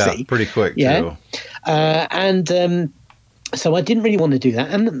Mediterranean Sea. Yeah, pretty quick too. So I didn't really want to do that.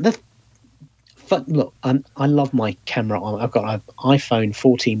 And look, I love my camera. I've got an iPhone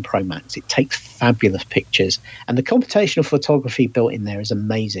 14 Pro Max. It takes fabulous pictures, and the computational photography built in there is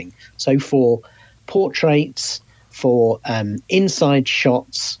amazing. So for portraits, for inside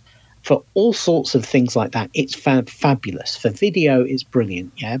shots, for all sorts of things like that, it's fabulous. For video, it's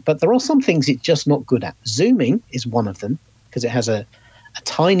brilliant, yeah. But there are some things it's just not good at. Zooming is one of them, because it has a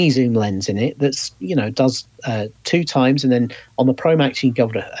tiny zoom lens in it that's, does 2 times, and then on the Pro Max you can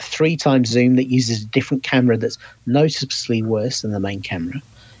go to a 3 times zoom that uses a different camera that's noticeably worse than the main camera,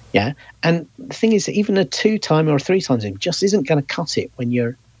 yeah. And the thing is, even a 2 time or a 3 times zoom just isn't going to cut it when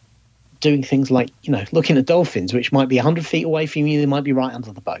you're doing things like, looking at dolphins, which might be 100 feet away from you, they might be right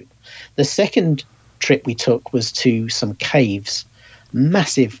under the boat. The second trip we took was to some caves,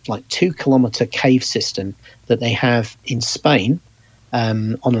 massive, like 2-kilometer cave system that they have in Spain,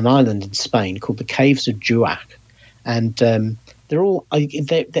 on an island in Spain called the Caves of Juach. And they're all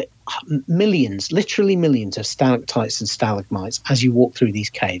they're millions, literally millions of stalactites and stalagmites as you walk through these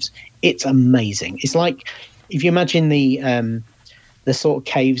caves. It's amazing. It's like, if you imagine the sort of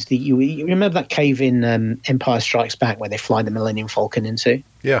caves that you remember, that cave in Empire Strikes Back where they fly the Millennium Falcon into,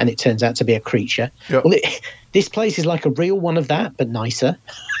 and it turns out to be a creature. Yep. Well, this place is like a real one of that, but nicer.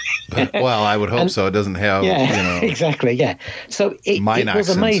 Well, I would hope so. It doesn't have, exactly, yeah. So it was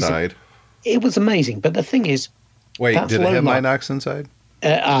amazing. Inside. It was amazing, but the thing is, wait, did it have Mynocks inside?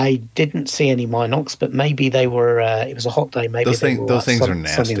 I didn't see any Mynocks, but maybe they were. It was a hot day. Maybe those things are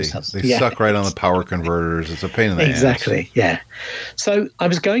nasty. They suck right on the power converters. It's a pain in the ass. Exactly. Yeah. So I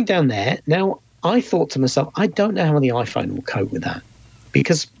was going down there. Now I thought to myself, I don't know how the iPhone will cope with that,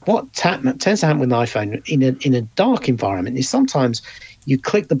 because what tends to happen with an iPhone in a dark environment is sometimes you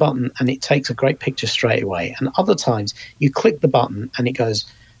click the button and it takes a great picture straight away, and other times you click the button and it goes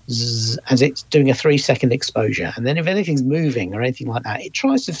zzz, as it's doing a 3-second exposure, and then if anything's moving or anything like that, it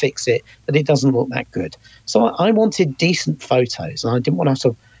tries to fix it, but it doesn't look that good. So I wanted decent photos, and I didn't want to have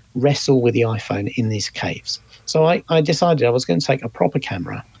to wrestle with the iPhone in these caves. So I decided I was going to take a proper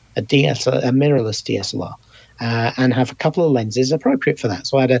camera, a mirrorless DSLR, and have a couple of lenses appropriate for that.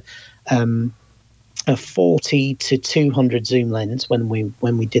 So I had a 40 to 200 zoom lens when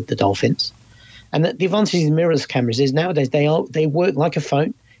we did the dolphins. And the advantage of mirrorless cameras is nowadays they work like a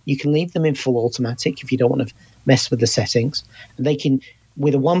phone. You can leave them in full automatic if you don't want to mess with the settings. And they can,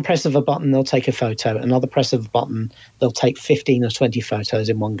 with one press of a button, they'll take a photo. Another press of a button, they'll take 15 or 20 photos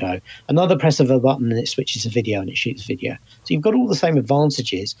in one go. Another press of a button, and it switches to video and it shoots video. So you've got all the same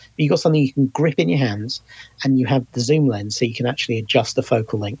advantages, but you've got something you can grip in your hands, and you have the zoom lens, so you can actually adjust the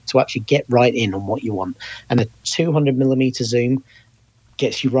focal length to actually get right in on what you want. And a 200 millimeter zoom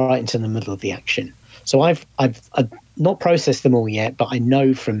gets you right into the middle of the action. So I've not processed them all yet, but I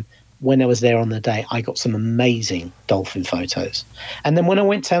know from when I was there on the day, I got some amazing dolphin photos. And then when I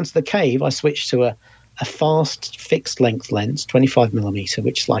went down to the cave, I switched to a fast fixed length lens, 25 millimeter,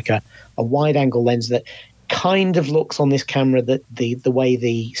 which is like a wide angle lens that kind of looks on this camera that the way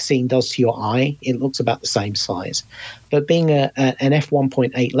the scene does to your eye, it looks about the same size. But being an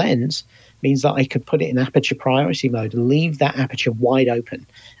f1.8 lens means that I could put it in aperture priority mode and leave that aperture wide open.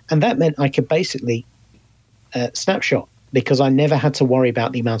 And that meant I could basically snapshot, because I never had to worry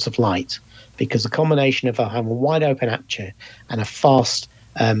about the amount of light, because the combination of having a wide open aperture and a fast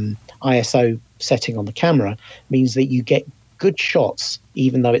ISO setting on the camera means that you get good shots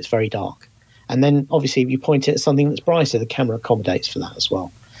even though it's very dark. And then obviously if you point it at something that's brighter, the camera accommodates for that as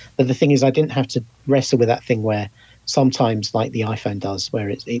well. But the thing is, I didn't have to wrestle with that thing where sometimes, like the iPhone does, where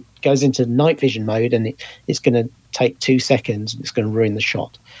it goes into night vision mode and it's going to take 2 seconds and it's going to ruin the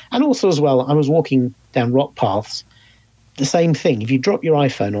shot. And also as well, I was walking down rock paths, the same thing. If you drop your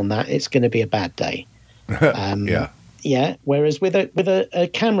iPhone on that, it's going to be a bad day. Yeah. Whereas with a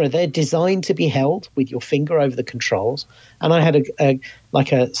camera, they're designed to be held with your finger over the controls. And I had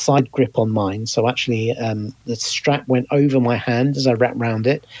a side grip on mine, so actually the strap went over my hand as I wrapped around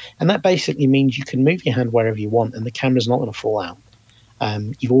it, and that basically means you can move your hand wherever you want, and the camera's not going to fall out.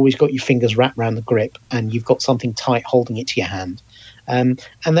 You've always got your fingers wrapped around the grip, and you've got something tight holding it to your hand, and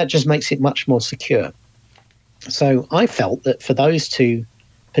that just makes it much more secure. So I felt that for those two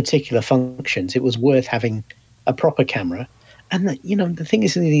particular functions, it was worth having a proper camera. And that, the thing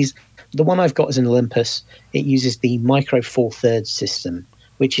is, the one I've got is an Olympus. It uses the Micro Four Thirds system,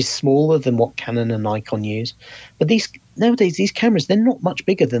 which is smaller than what Canon and Nikon use. But nowadays these cameras, they're not much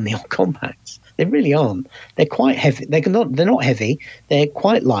bigger than the old compacts. They really aren't. They're quite heavy. They're not heavy. They're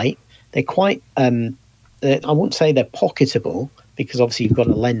quite light. They're quite. I wouldn't say they're pocketable, because obviously you've got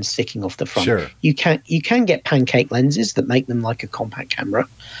a lens sticking off the front. Sure. You can get pancake lenses that make them like a compact camera.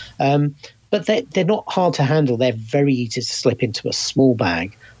 But they're not hard to handle. They're very easy to slip into a small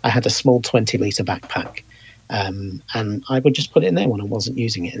bag. I had a small 20-litre backpack, and I would just put it in there when I wasn't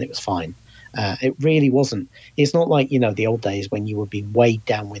using it, and it was fine. It really wasn't. It's not like, the old days when you would be weighed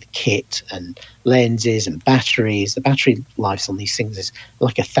down with kit and lenses and batteries. The battery life on these things is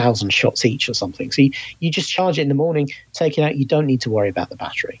like 1,000 shots each or something. So you just charge it in the morning, take it out. You don't need to worry about the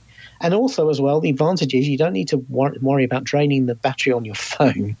battery. And also as well, the advantage is you don't need to worry about draining the battery on your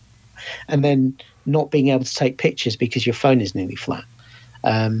phone and then not being able to take pictures because your phone is nearly flat.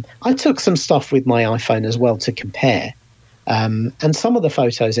 I took some stuff with my iPhone as well to compare. And some of the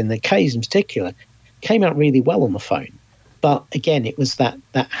photos in the Ks in particular came out really well on the phone. But again, it was that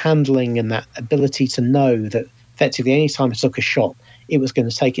handling and that ability to know that effectively any time I took a shot, it was going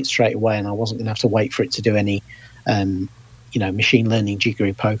to take it straight away and I wasn't going to have to wait for it to do any, machine learning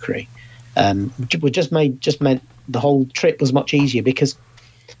jiggery pokery. Just meant the whole trip was much easier, because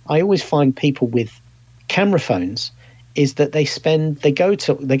I always find people with camera phones is that they go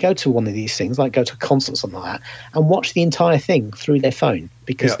to one of these things, like go to a concert or something like that, and watch the entire thing through their phone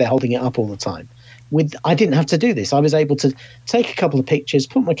because they're holding it up all the time. I didn't have to do this. I was able to take a couple of pictures,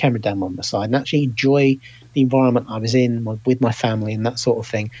 put my camera down on my side, and actually enjoy the environment I was in with my family and that sort of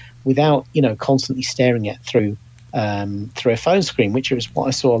thing, without constantly staring at through a phone screen, which is what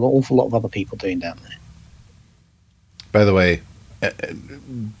I saw an awful lot of other people doing down there. By the way,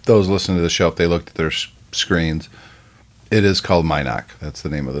 those listening to the show, if they looked at their screens, it is called Mynocks. That's the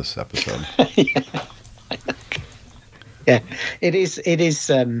name of this episode. Yeah, it is.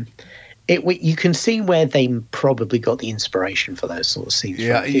 You can see where they probably got the inspiration for those sort of scenes.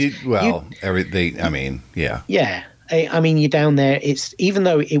 Yeah, from. Yeah, I mean, you're down there. It's, even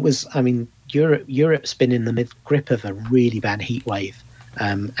though it was, Europe's been in the grip of a really bad heat wave,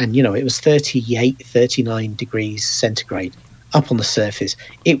 and it was 38, 39 degrees centigrade up on the surface.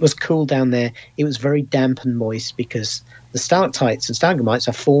 It was cool down there. It was very damp and moist because the stalactites and stalagmites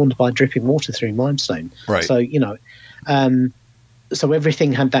are formed by dripping water through limestone. Right. So, so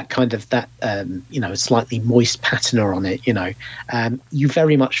everything had that kind of slightly moist patina on it, you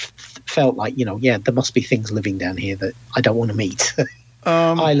very much felt like, there must be things living down here that I don't want to meet.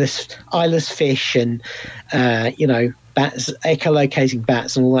 Eyeless fish and, bats, echolocating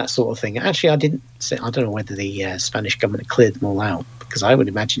bats and all that sort of thing. Actually, I don't know whether the Spanish government cleared them all out, because I would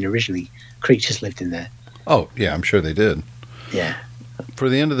imagine originally creatures lived in there. Oh, yeah, I'm sure they did. Yeah. For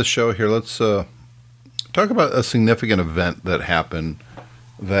the end of the show here, let's talk about a significant event that happened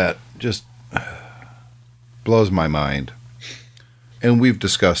that just blows my mind. And we've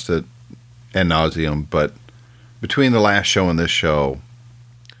discussed it ad nauseum, but between the last show and this show,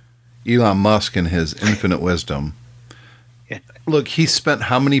 Elon Musk and his infinite wisdom. Yeah. Look, he spent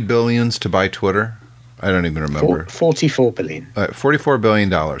how many billions to buy Twitter? I don't even remember. $44 billion. $44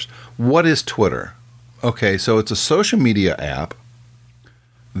 billion. What is Twitter? Okay, so it's a social media app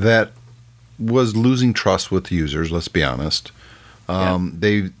that was losing trust with users, let's be honest.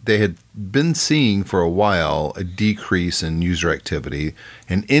 They had been seeing for a while a decrease in user activity,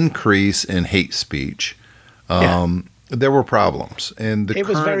 an increase in hate speech. There were problems. And it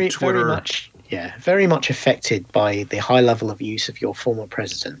was very much affected by the high level of use of your former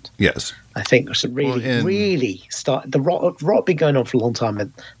president. Yes. I think it really started. The rot been going on for a long time,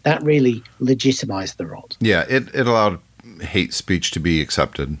 and that really legitimized the rot. Yeah, it allowed hate speech to be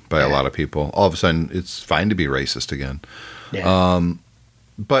accepted by a lot of people. All of a sudden, it's fine to be racist again. Yeah.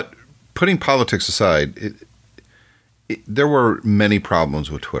 But putting politics aside, there were many problems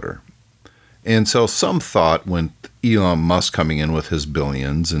with Twitter. And so some thought when Elon Musk coming in with his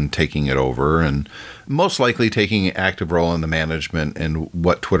billions and taking it over, and most likely taking an active role in the management and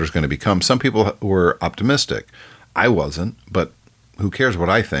what Twitter's going to become, some people were optimistic. I wasn't, but who cares what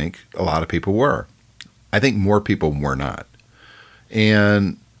I think? A lot of people were. I think more people were not.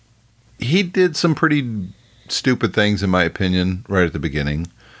 And he did some pretty stupid things, in my opinion, right at the beginning.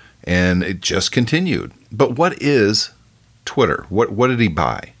 And it just continued. But what is Twitter? What did he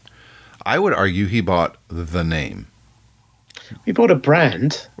buy? I would argue he bought the name. He bought a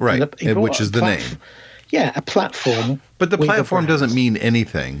brand. Right, which is the name. Yeah, a platform. But the platform doesn't mean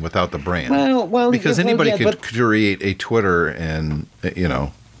anything without the brand. Well, because anybody could create a Twitter and,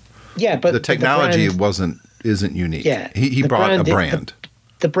 Yeah, but the technology isn't unique. Yeah, he brought a brand.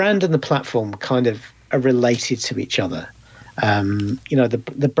 The brand and the platform kind of are related to each other.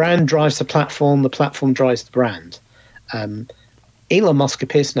 The brand drives the platform drives the brand. Elon Musk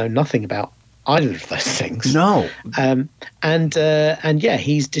appears to know nothing about either of those things. No.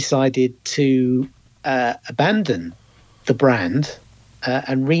 He's decided to abandon the brand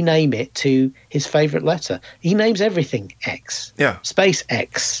and rename it to his favorite letter. He names everything X. Yeah. Space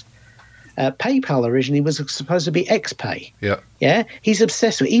X. PayPal originally was supposed to be XPay. Yeah. Yeah. He's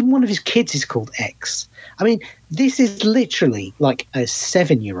obsessed with it. Even one of his kids is called X. I mean, this is literally like a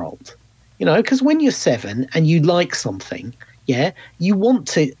 7-year-old. because when you're 7 and you like something, you want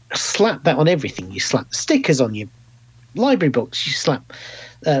to slap that on everything. You slap the stickers on your library books, you slap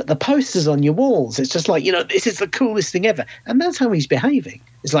the posters on your walls. It's just like, this is the coolest thing ever. And that's how he's behaving.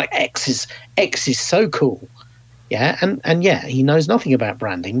 It's like X is so cool. Yeah. And he knows nothing about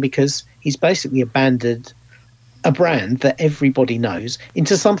branding because he's basically abandoned a brand that everybody knows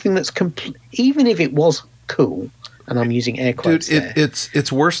into something that's even if it was cool, and I'm using air quotes there.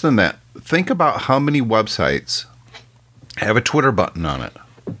 It's worse than that. Think about how many websites have a Twitter button on it.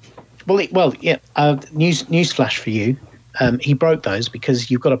 News flash for you. He broke those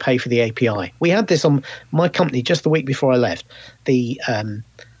because you've got to pay for the API. We had this on my company just the week before I left. The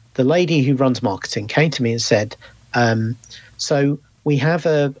lady who runs marketing came to me and said, so we have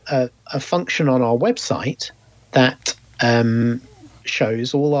a function on our website that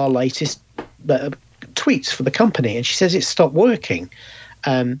shows all our latest tweets for the company. And she says it stopped working.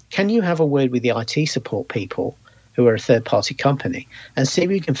 Can you have a word with the IT support people who are a third-party company and see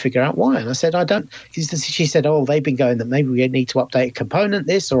if you can figure out why? And I said, I don't. She said, they've been going that maybe we need to update a component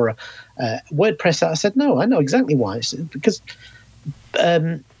or a WordPress. I said, no, I know exactly why. It's because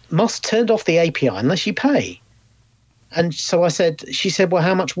Musk turned off the API unless you pay. And so she said, well,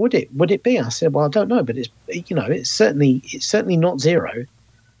 how much would it be? I said, well, I don't know, but it's certainly not zero.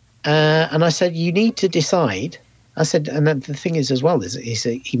 And I said, you need to decide. I said, and the thing is as well is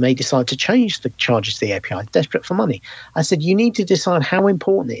he may decide to change the charges to the API, desperate for money. I said, you need to decide how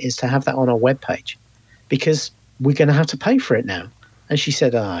important it is to have that on our webpage because we're going to have to pay for it now. And she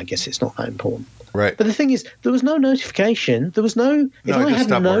said, I guess it's not that important. Right. But the thing is, there was no notification. There was if I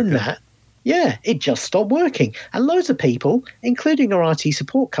hadn't known that, it just stopped working. And loads of people, including our IT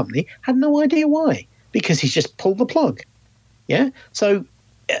support company, had no idea why because he's just pulled the plug. Yeah. So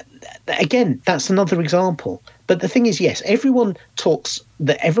again, that's another example. But the thing is, yes, everyone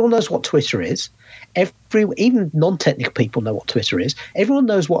knows what Twitter is. Even non-technical people know what Twitter is. Everyone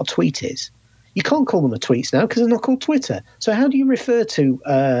knows what a tweet is. You can't call them a tweet now because they're not called Twitter. So how do you refer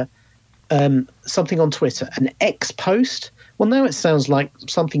to something on Twitter? An X post? Well, now it sounds like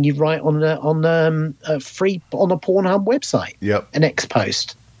something you write on a Pornhub website. Yep. An X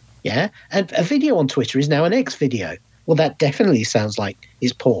post. Yeah. And a video on Twitter is now an X video. Well, that definitely sounds like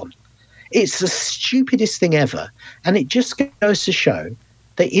it's porn. It's the stupidest thing ever. And it just goes to show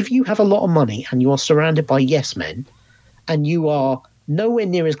that if you have a lot of money and you are surrounded by yes men and you are nowhere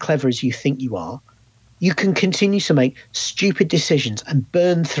near as clever as you think you are, you can continue to make stupid decisions and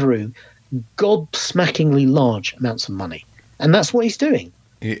burn through gobsmackingly large amounts of money. And that's what he's doing.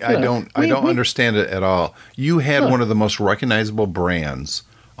 I don't understand it at all. You had one of the most recognizable brands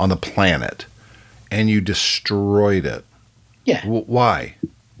on the planet and you destroyed it. Yeah. Why?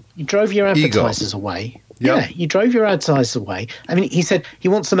 You drove your advertisers away. Yep. Yeah, you drove your advertisers away. I mean, he said he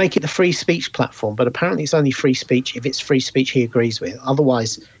wants to make it the free speech platform, but apparently it's only free speech if it's free speech he agrees with.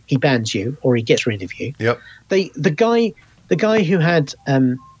 Otherwise, he bans you or he gets rid of you. Yep. The guy who had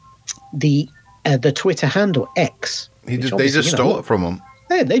the Twitter handle X. They just stole it from him.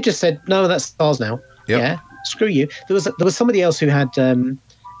 Yeah, they just said, no, that's ours now. Yep. Yeah, screw you. There was somebody else who had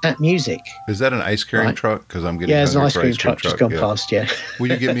at music. Is that an ice cream truck? Because I'm getting there's an ice cream truck just gone past. Yeah. Will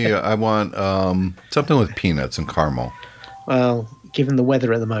you give me? I want something with peanuts and caramel. Well, given the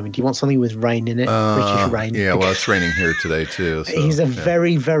weather at the moment, do you want something with rain in it? British rain. Yeah, well, it's raining here today too. So, he's a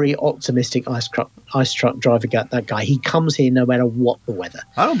very, very optimistic ice truck driver. That guy. He comes here no matter what the weather.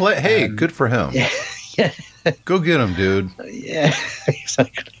 I don't blame. Hey, good for him. Yeah. Go get him, dude. Yeah,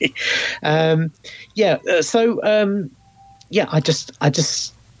 exactly. I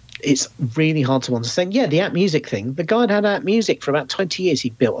just. It's really hard to understand. Yeah, the app music thing. The guy had app music for about 20 years. He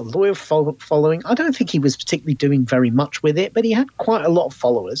built a loyal following. I don't think he was particularly doing very much with it, but he had quite a lot of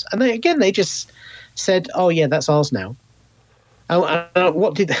followers. And they just said, "Oh yeah, that's ours now."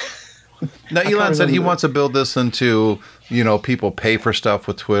 What did? Now Elon said he wants to build this into people pay for stuff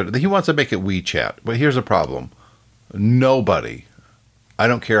with Twitter. He wants to make it WeChat. But here's a problem: nobody. I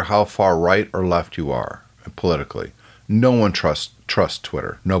don't care how far right or left you are politically. No one trusts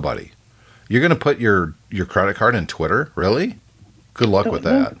Twitter. Nobody. You're going to put your credit card in Twitter? Really? Good luck with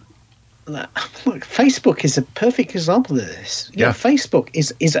that. Look, Facebook is a perfect example of this. Facebook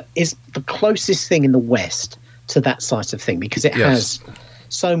is the closest thing in the West to that sort of thing because it has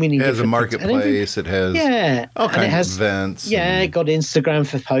so many. It has a marketplace. It has all kinds of events. Yeah, it got Instagram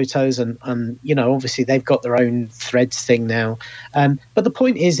for photos, and obviously they've got their own Threads thing now. But the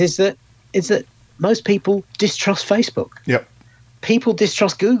point is that most people distrust Facebook. Yep. People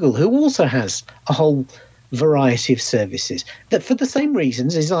distrust Google, who also has a whole variety of services. That for the same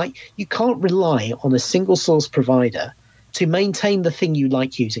reasons is like you can't rely on a single source provider to maintain the thing you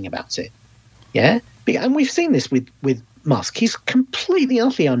like using about it. Yeah, and we've seen this with Musk. He's completely,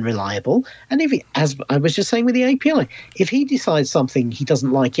 utterly unreliable. And as I was just saying with the API, if he decides something he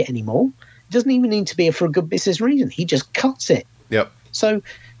doesn't like it anymore, it doesn't even need to be for a good business reason. He just cuts it. Yep. So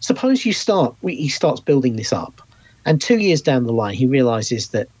suppose he starts building this up, and 2 years down the line he realizes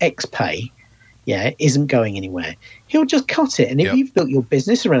that XPay, isn't going anywhere. He'll just cut it. And if you've built your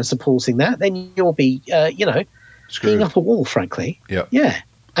business around supporting that, then you'll be, peeing up a wall, frankly. Yep. Yeah.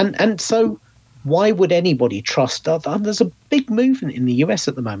 And so why would anybody trust there's a big movement in the US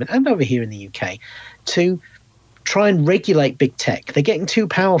at the moment and over here in the UK to try and regulate big tech. They're getting too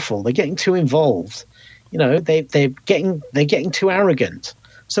powerful. They're getting too involved. They're getting too arrogant.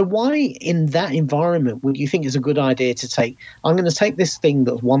 So why in that environment would you think it's a good idea to I'm going to take this thing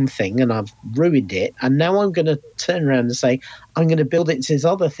that's one thing and I've ruined it, and now I'm going to turn around and say I'm going to build it into this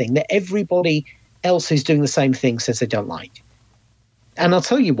other thing that everybody else who's doing the same thing says they don't like? And I'll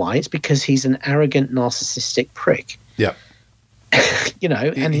tell you why. It's because he's an arrogant, narcissistic prick. Yeah.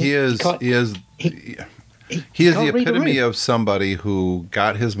 And he is the epitome of somebody who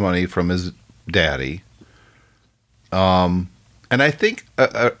got his money from his daddy. And I think,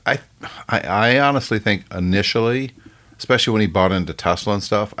 I honestly think initially, especially when he bought into Tesla and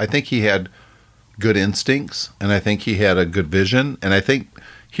stuff, I think he had good instincts, and I think he had a good vision, and I think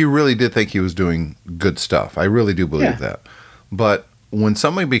he really did think he was doing good stuff. I really do believe that. But when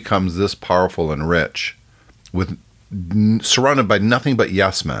somebody becomes this powerful and rich, surrounded by nothing but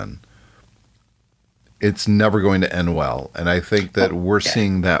yes men, it's never going to end well. And I think that we're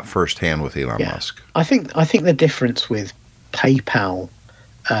seeing that firsthand with Elon Musk. I think the difference with PayPal,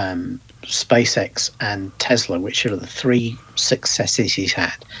 SpaceX, and Tesla, which are the three successes he's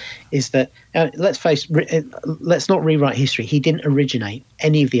had, is that let's not rewrite history. He didn't originate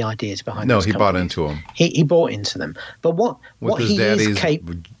any of the ideas behind. No, he bought into them. He bought into them. But what his he daddy's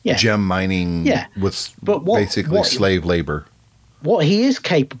is gem mining with basically slave labor. What he is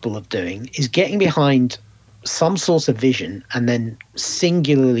capable of doing is getting behind some sort of vision and then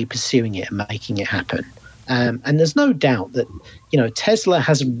singularly pursuing it and making it happen. And there's no doubt that Tesla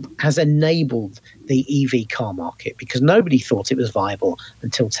has enabled the EV car market, because nobody thought it was viable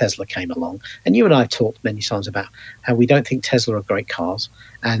until Tesla came along. And you and I have talked many times about how we don't think Tesla are great cars,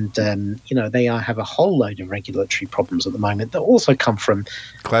 and they have a whole load of regulatory problems at the moment that also come from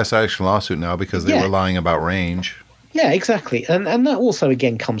class action lawsuit now because they were lying about range. Yeah, exactly, and that also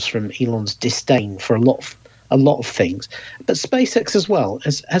again comes from Elon's disdain for a lot of things. But SpaceX as well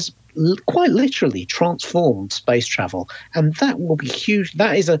has quite literally transformed space travel, and that will be huge.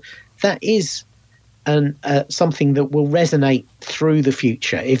 That is something that will resonate through the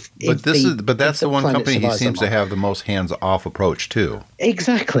future. But that's the one company he seems to have the most hands-off approach to.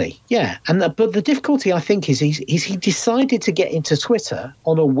 Exactly, yeah. But the difficulty, I think, is he decided to get into Twitter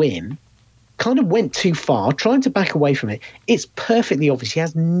on a whim. Kind of went too far, trying to back away from it. It's perfectly obvious he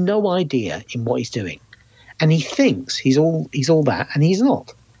has no idea in what he's doing, and he thinks he's all that, and he's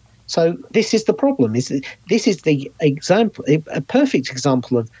not. So this is the problem. This is the example, a perfect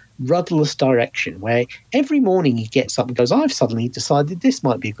example of rudderless direction, where every morning he gets up and goes, "I've suddenly decided this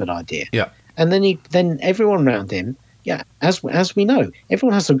might be a good idea." Yeah, and then everyone around him, as we know,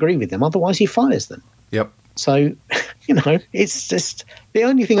 everyone has to agree with him. Otherwise, he fires them. Yep. So, it's just the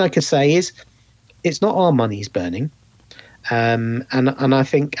only thing I could say is it's not our money he's burning, and I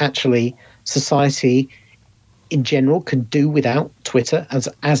think actually society in general can do without Twitter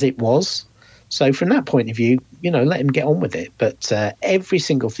as it was. So from that point of view, let him get on with it. But every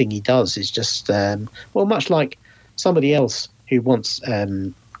single thing he does is just much like somebody else who once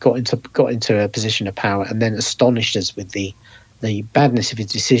got into a position of power and then astonished us with the badness of his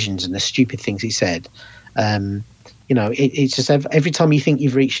decisions and the stupid things he said. It's just every time you think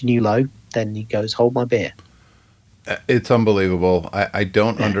you've reached a new low, then he goes, "Hold my beer." It's unbelievable. I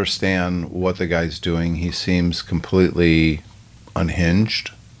don't understand what the guy's doing. He seems completely unhinged,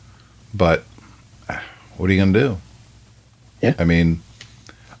 but what are you going to do? Yeah. I mean,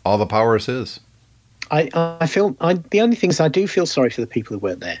 all the power is his. The only thing is I do feel sorry for the people who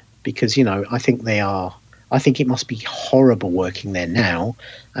work there, because, I think it must be horrible working there now.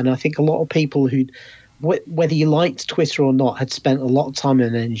 And I think a lot of people whether you liked Twitter or not, had spent a lot of time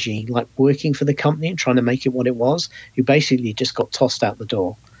and energy working for the company and trying to make it what it was, who basically just got tossed out the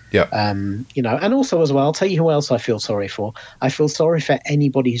door. Yeah. And also as well, I'll tell you who else I feel sorry for. I feel sorry for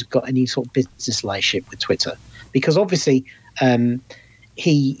anybody who's got any sort of business relationship with Twitter, because obviously we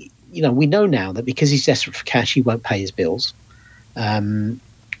know now that because he's desperate for cash, he won't pay his bills.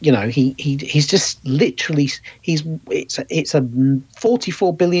 He's just literally it's a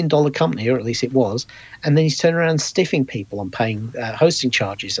 $44 billion company, or at least it was, and then he's turning around stiffing people and paying hosting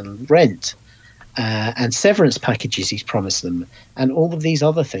charges and rent. and severance packages he's promised them, and all of these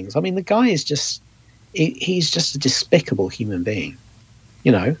other things. I mean, the guy is he's just a despicable human being.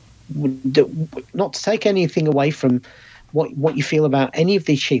 You know, not to take anything away from what you feel about any of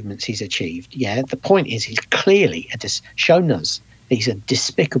the achievements he's achieved. Yeah, the point is he's clearly shown us he's a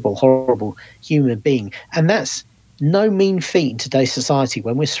despicable, horrible human being, and that's no mean feat in today's society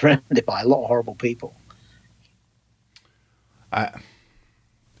when we're surrounded by a lot of horrible people.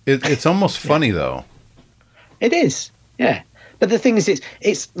 It's almost funny though. It is, yeah. But the thing is,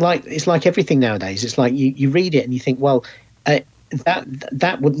 it's like everything nowadays. It's like you read it and you think, well,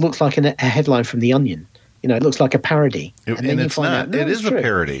 that would look like a headline from The Onion. You know, it looks like a parody, and it's not. It is a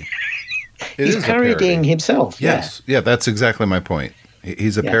parody. He's parodying himself. Yes, yeah, that's exactly my point.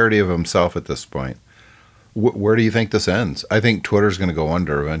 He's a parody of himself at this point. Where do you think this ends? I think Twitter's going to go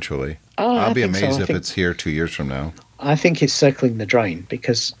under eventually. I'll be amazed if it's here 2 years from now. I think it's circling the drain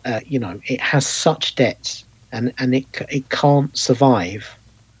because it has such debts and it can't survive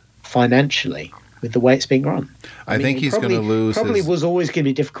financially with the way it's being run. I think he's going to lose. Probably was always going to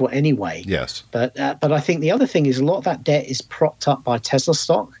be difficult anyway. Yes, but I think the other thing is a lot of that debt is propped up by Tesla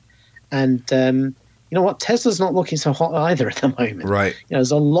stock, and you know what? Tesla's not looking so hot either at the moment. Right. You know,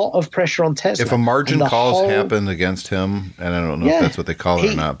 there's a lot of pressure on Tesla. If a margin calls happen against him, and I don't know if that's what they call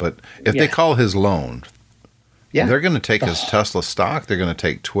it or not, but if they call his loan, they're going to take his Tesla stock. They're going to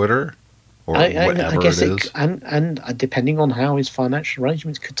take Twitter or whatever it is. And depending on how his financial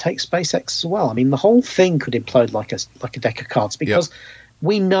arrangements could take SpaceX as well. I mean, the whole thing could implode like a deck of cards because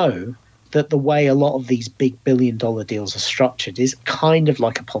we know that the way a lot of these big billion-dollar deals are structured is kind of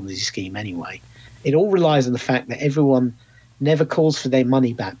like a Ponzi scheme anyway. It all relies on the fact that everyone never calls for their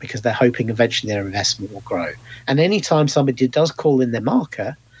money back because they're hoping eventually their investment will grow. And anytime somebody does call in their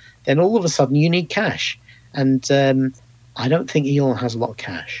marker, then all of a sudden you need cash. And I don't think Elon has a lot of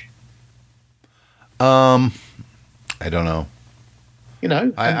cash. I don't know. You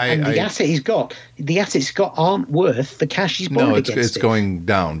know, and the assets he's got aren't worth the cash he's borrowed against it. No, it's going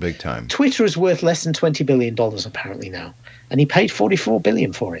down big time. Twitter is worth less than $20 billion apparently now, and he paid $44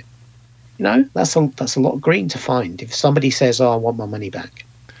 billion for it. You know, that's a lot of green to find if somebody says, "Oh, I want my money back."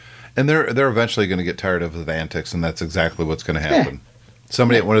 And they're eventually going to get tired of the antics, and that's exactly what's going to happen. Yeah.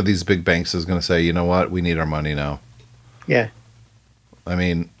 Somebody at one of these big banks is going to say, "You know what? We need our money now." Yeah. I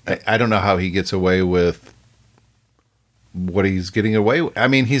mean, I don't know how he gets away with what he's getting away with. I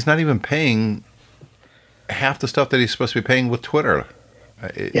mean, he's not even paying half the stuff that he's supposed to be paying with Twitter.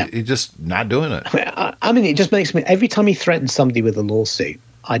 He's just not doing it. I mean, it just makes me, every time he threatens somebody with a lawsuit,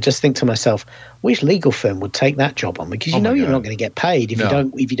 I just think to myself, which legal firm would take that job on? Because you're not going to get paid if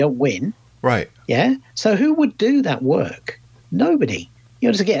you don't win. Right. Yeah. So who would do that work? Nobody. You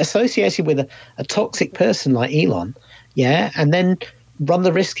know, to get associated with a toxic person like Elon, and then run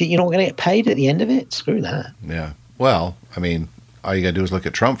the risk that you're not going to get paid at the end of it. Screw that. Yeah. Well, I mean, all you got to do is look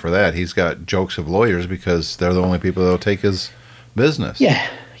at Trump for that. He's got jokes of lawyers because they're the only people that will take his business. Yeah.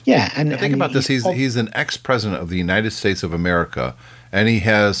 Yeah. And think about this. He's an ex-president of the United States of America, and he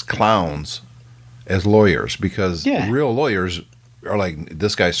has clowns as lawyers because real lawyers are like,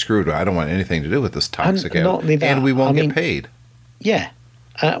 this guy's screwed. I don't want anything to do with this toxic and we won't get paid. Yeah.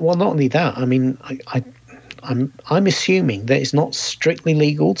 Well, not only that. I mean, I'm assuming that it's not strictly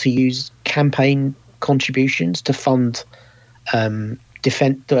legal to use campaign contributions to fund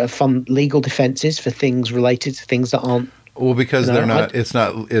fund legal defenses for things related to things that aren't. Well, because they're not. It's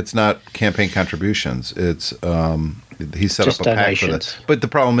not campaign contributions. It's he set up a pack for that. But the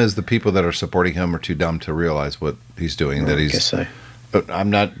problem is the people that are supporting him are too dumb to realize what he's doing. I guess so. But I'm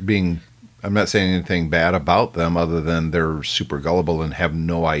not saying anything bad about them other than they're super gullible and have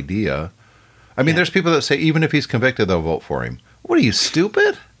no idea. I mean, there's people that say even if he's convicted, they'll vote for him. What are you,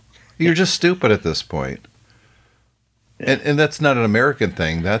 stupid? You're just stupid at this point. Yeah. And that's not an American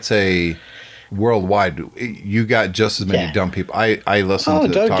thing. That's a worldwide. You got just as many dumb people. I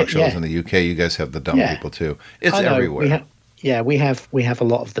listen to talk shows in the UK. You guys have the dumb people too. It's everywhere. We have a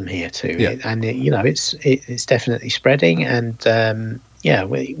lot of them here too. Yeah. And it's definitely spreading. And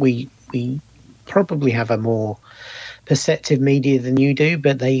we probably have a more perceptive media than you do,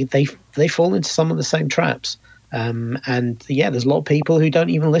 but they fall into some of the same traps. There's a lot of people who don't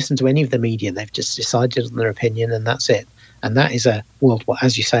even listen to any of the media. They've just decided on their opinion, and that's it. And that is a worldwide,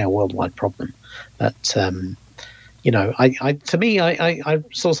 as you say, a worldwide problem. But I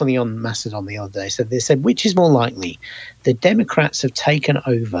saw something on Mastodon the other day. So they said, which is more likely? The Democrats have taken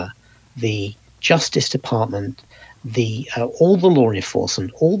over the Justice Department, all the law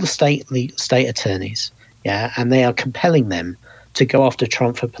enforcement, all the state attorneys, and they are compelling them to go after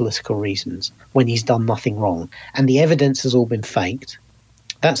Trump for political reasons when he's done nothing wrong. And the evidence has all been faked,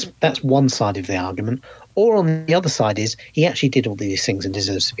 That's one side of the argument. Or on the other side is he actually did all these things and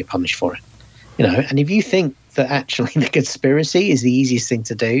deserves to be punished for it. And if you think that actually the conspiracy is the easiest thing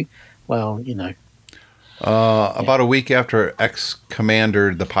to do, well, About a week after X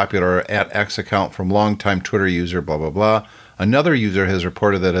commandeered the popular @X account from longtime Twitter user, blah, blah, blah, another user has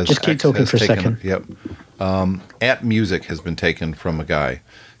reported that as just keep X talking for a second. Yep. @Music has been taken from a guy.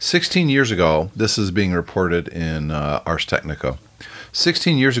 16 years ago, this is being reported in Ars Technica.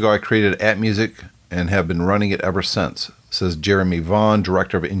 16 years ago, I created @Music and have been running it ever since, says Jeremy Vaughn,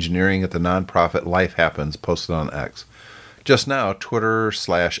 director of engineering at the nonprofit Life Happens, posted on X. Just now,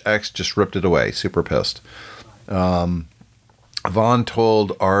 Twitter/X just ripped it away. Super pissed. Vaughn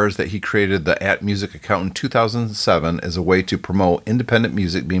told Ars that he created the @Music account in 2007 as a way to promote independent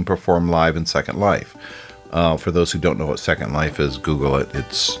music being performed live in Second Life. For those who don't know what Second Life is, Google it.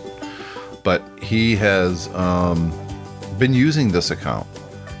 But he has been using this account.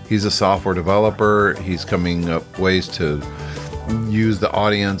 He's a software developer. He's coming up ways to use the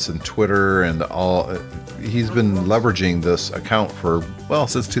audience and Twitter and all. He's been leveraging this account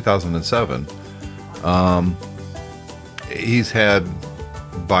since 2007. He's had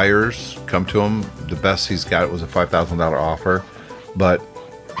buyers come to him. The best he's got was a $5,000 offer, but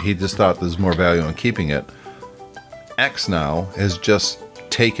he just thought there's more value in keeping it. X now has just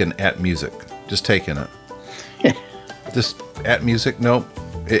taken @Music. Just taken it. Just @Music, nope.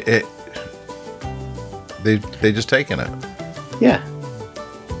 They just taken it. Yeah.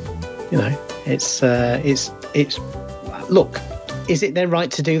 It's look, is it their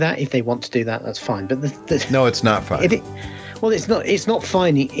right to do that? If they want to do that, that's fine. But no, it's not fine. It's not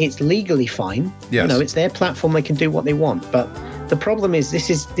fine. It's legally fine. Yes. It's their platform. They can do what they want. But the problem is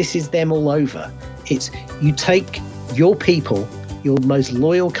this is them all over. It's you take your people, your most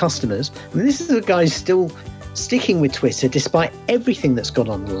loyal customers. I mean, this is a guy who's still sticking with Twitter despite everything that's gone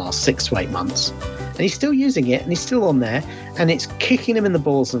on in the last 6 to 8 months. And he's still using it, and he's still on there, and it's kicking him in the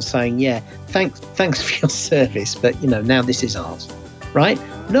balls and saying, yeah, thanks for your service, but, now this is ours, right?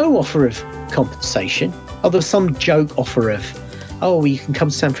 No offer of compensation. There's some joke offer of, you can come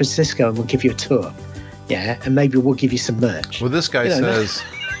to San Francisco and we'll give you a tour. Yeah, and maybe we'll give you some merch. Well, this guy says,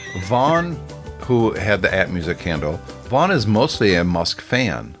 Vaughn, who had the @Music handle, Vaughn is mostly a Musk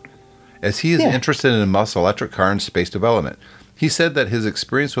fan, as he is interested in Musk's electric car and space development. He said that his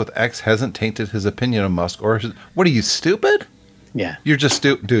experience with X hasn't tainted his opinion of Musk what are you, stupid? Yeah. You're just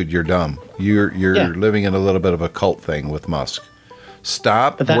stupid. Dude, you're dumb. You're living in a little bit of a cult thing with Musk.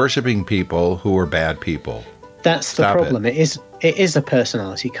 Stop worshiping people who are bad people. That's the problem. It is a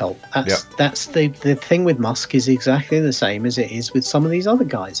personality cult. That's the thing with Musk is exactly the same as it is with some of these other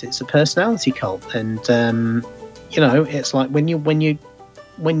guys. It's a personality cult. And it's like when you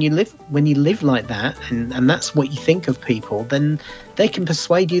live like that, and that's what you think of people, then they can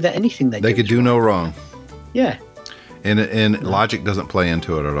persuade you that anything they could do no wrong. Yeah, and logic doesn't play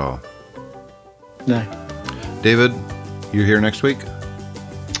into it at all. No. David, you're here next week?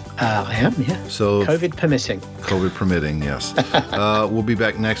 I am, yeah. So COVID permitting, yes. We'll be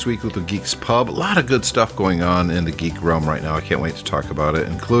back next week with the Geeks Pub. A lot of good stuff going on in the geek realm right now. I can't wait to talk about it,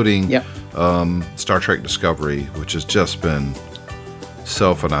 including Star Trek Discovery, which has just been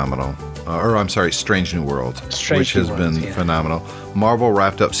so phenomenal. Strange New World, which has been phenomenal. Marvel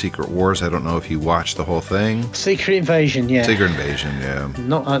wrapped up Secret Wars. I don't know if you watched the whole thing. Secret Invasion, yeah.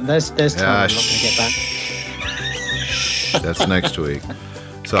 Not there's time. I'm not going to get back. That's next week.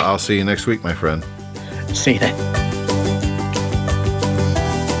 So I'll see you next week, my friend. See you then.